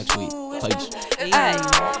y'all next week. Peace. Ay.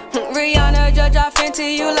 Rihanna, judge off into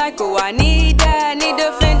you like, oh, I need that. Need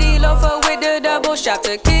the Fendi loafer with the double shop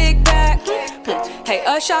to kick back. Hey,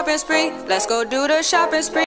 a shopping spree. Let's go do the shopping spree.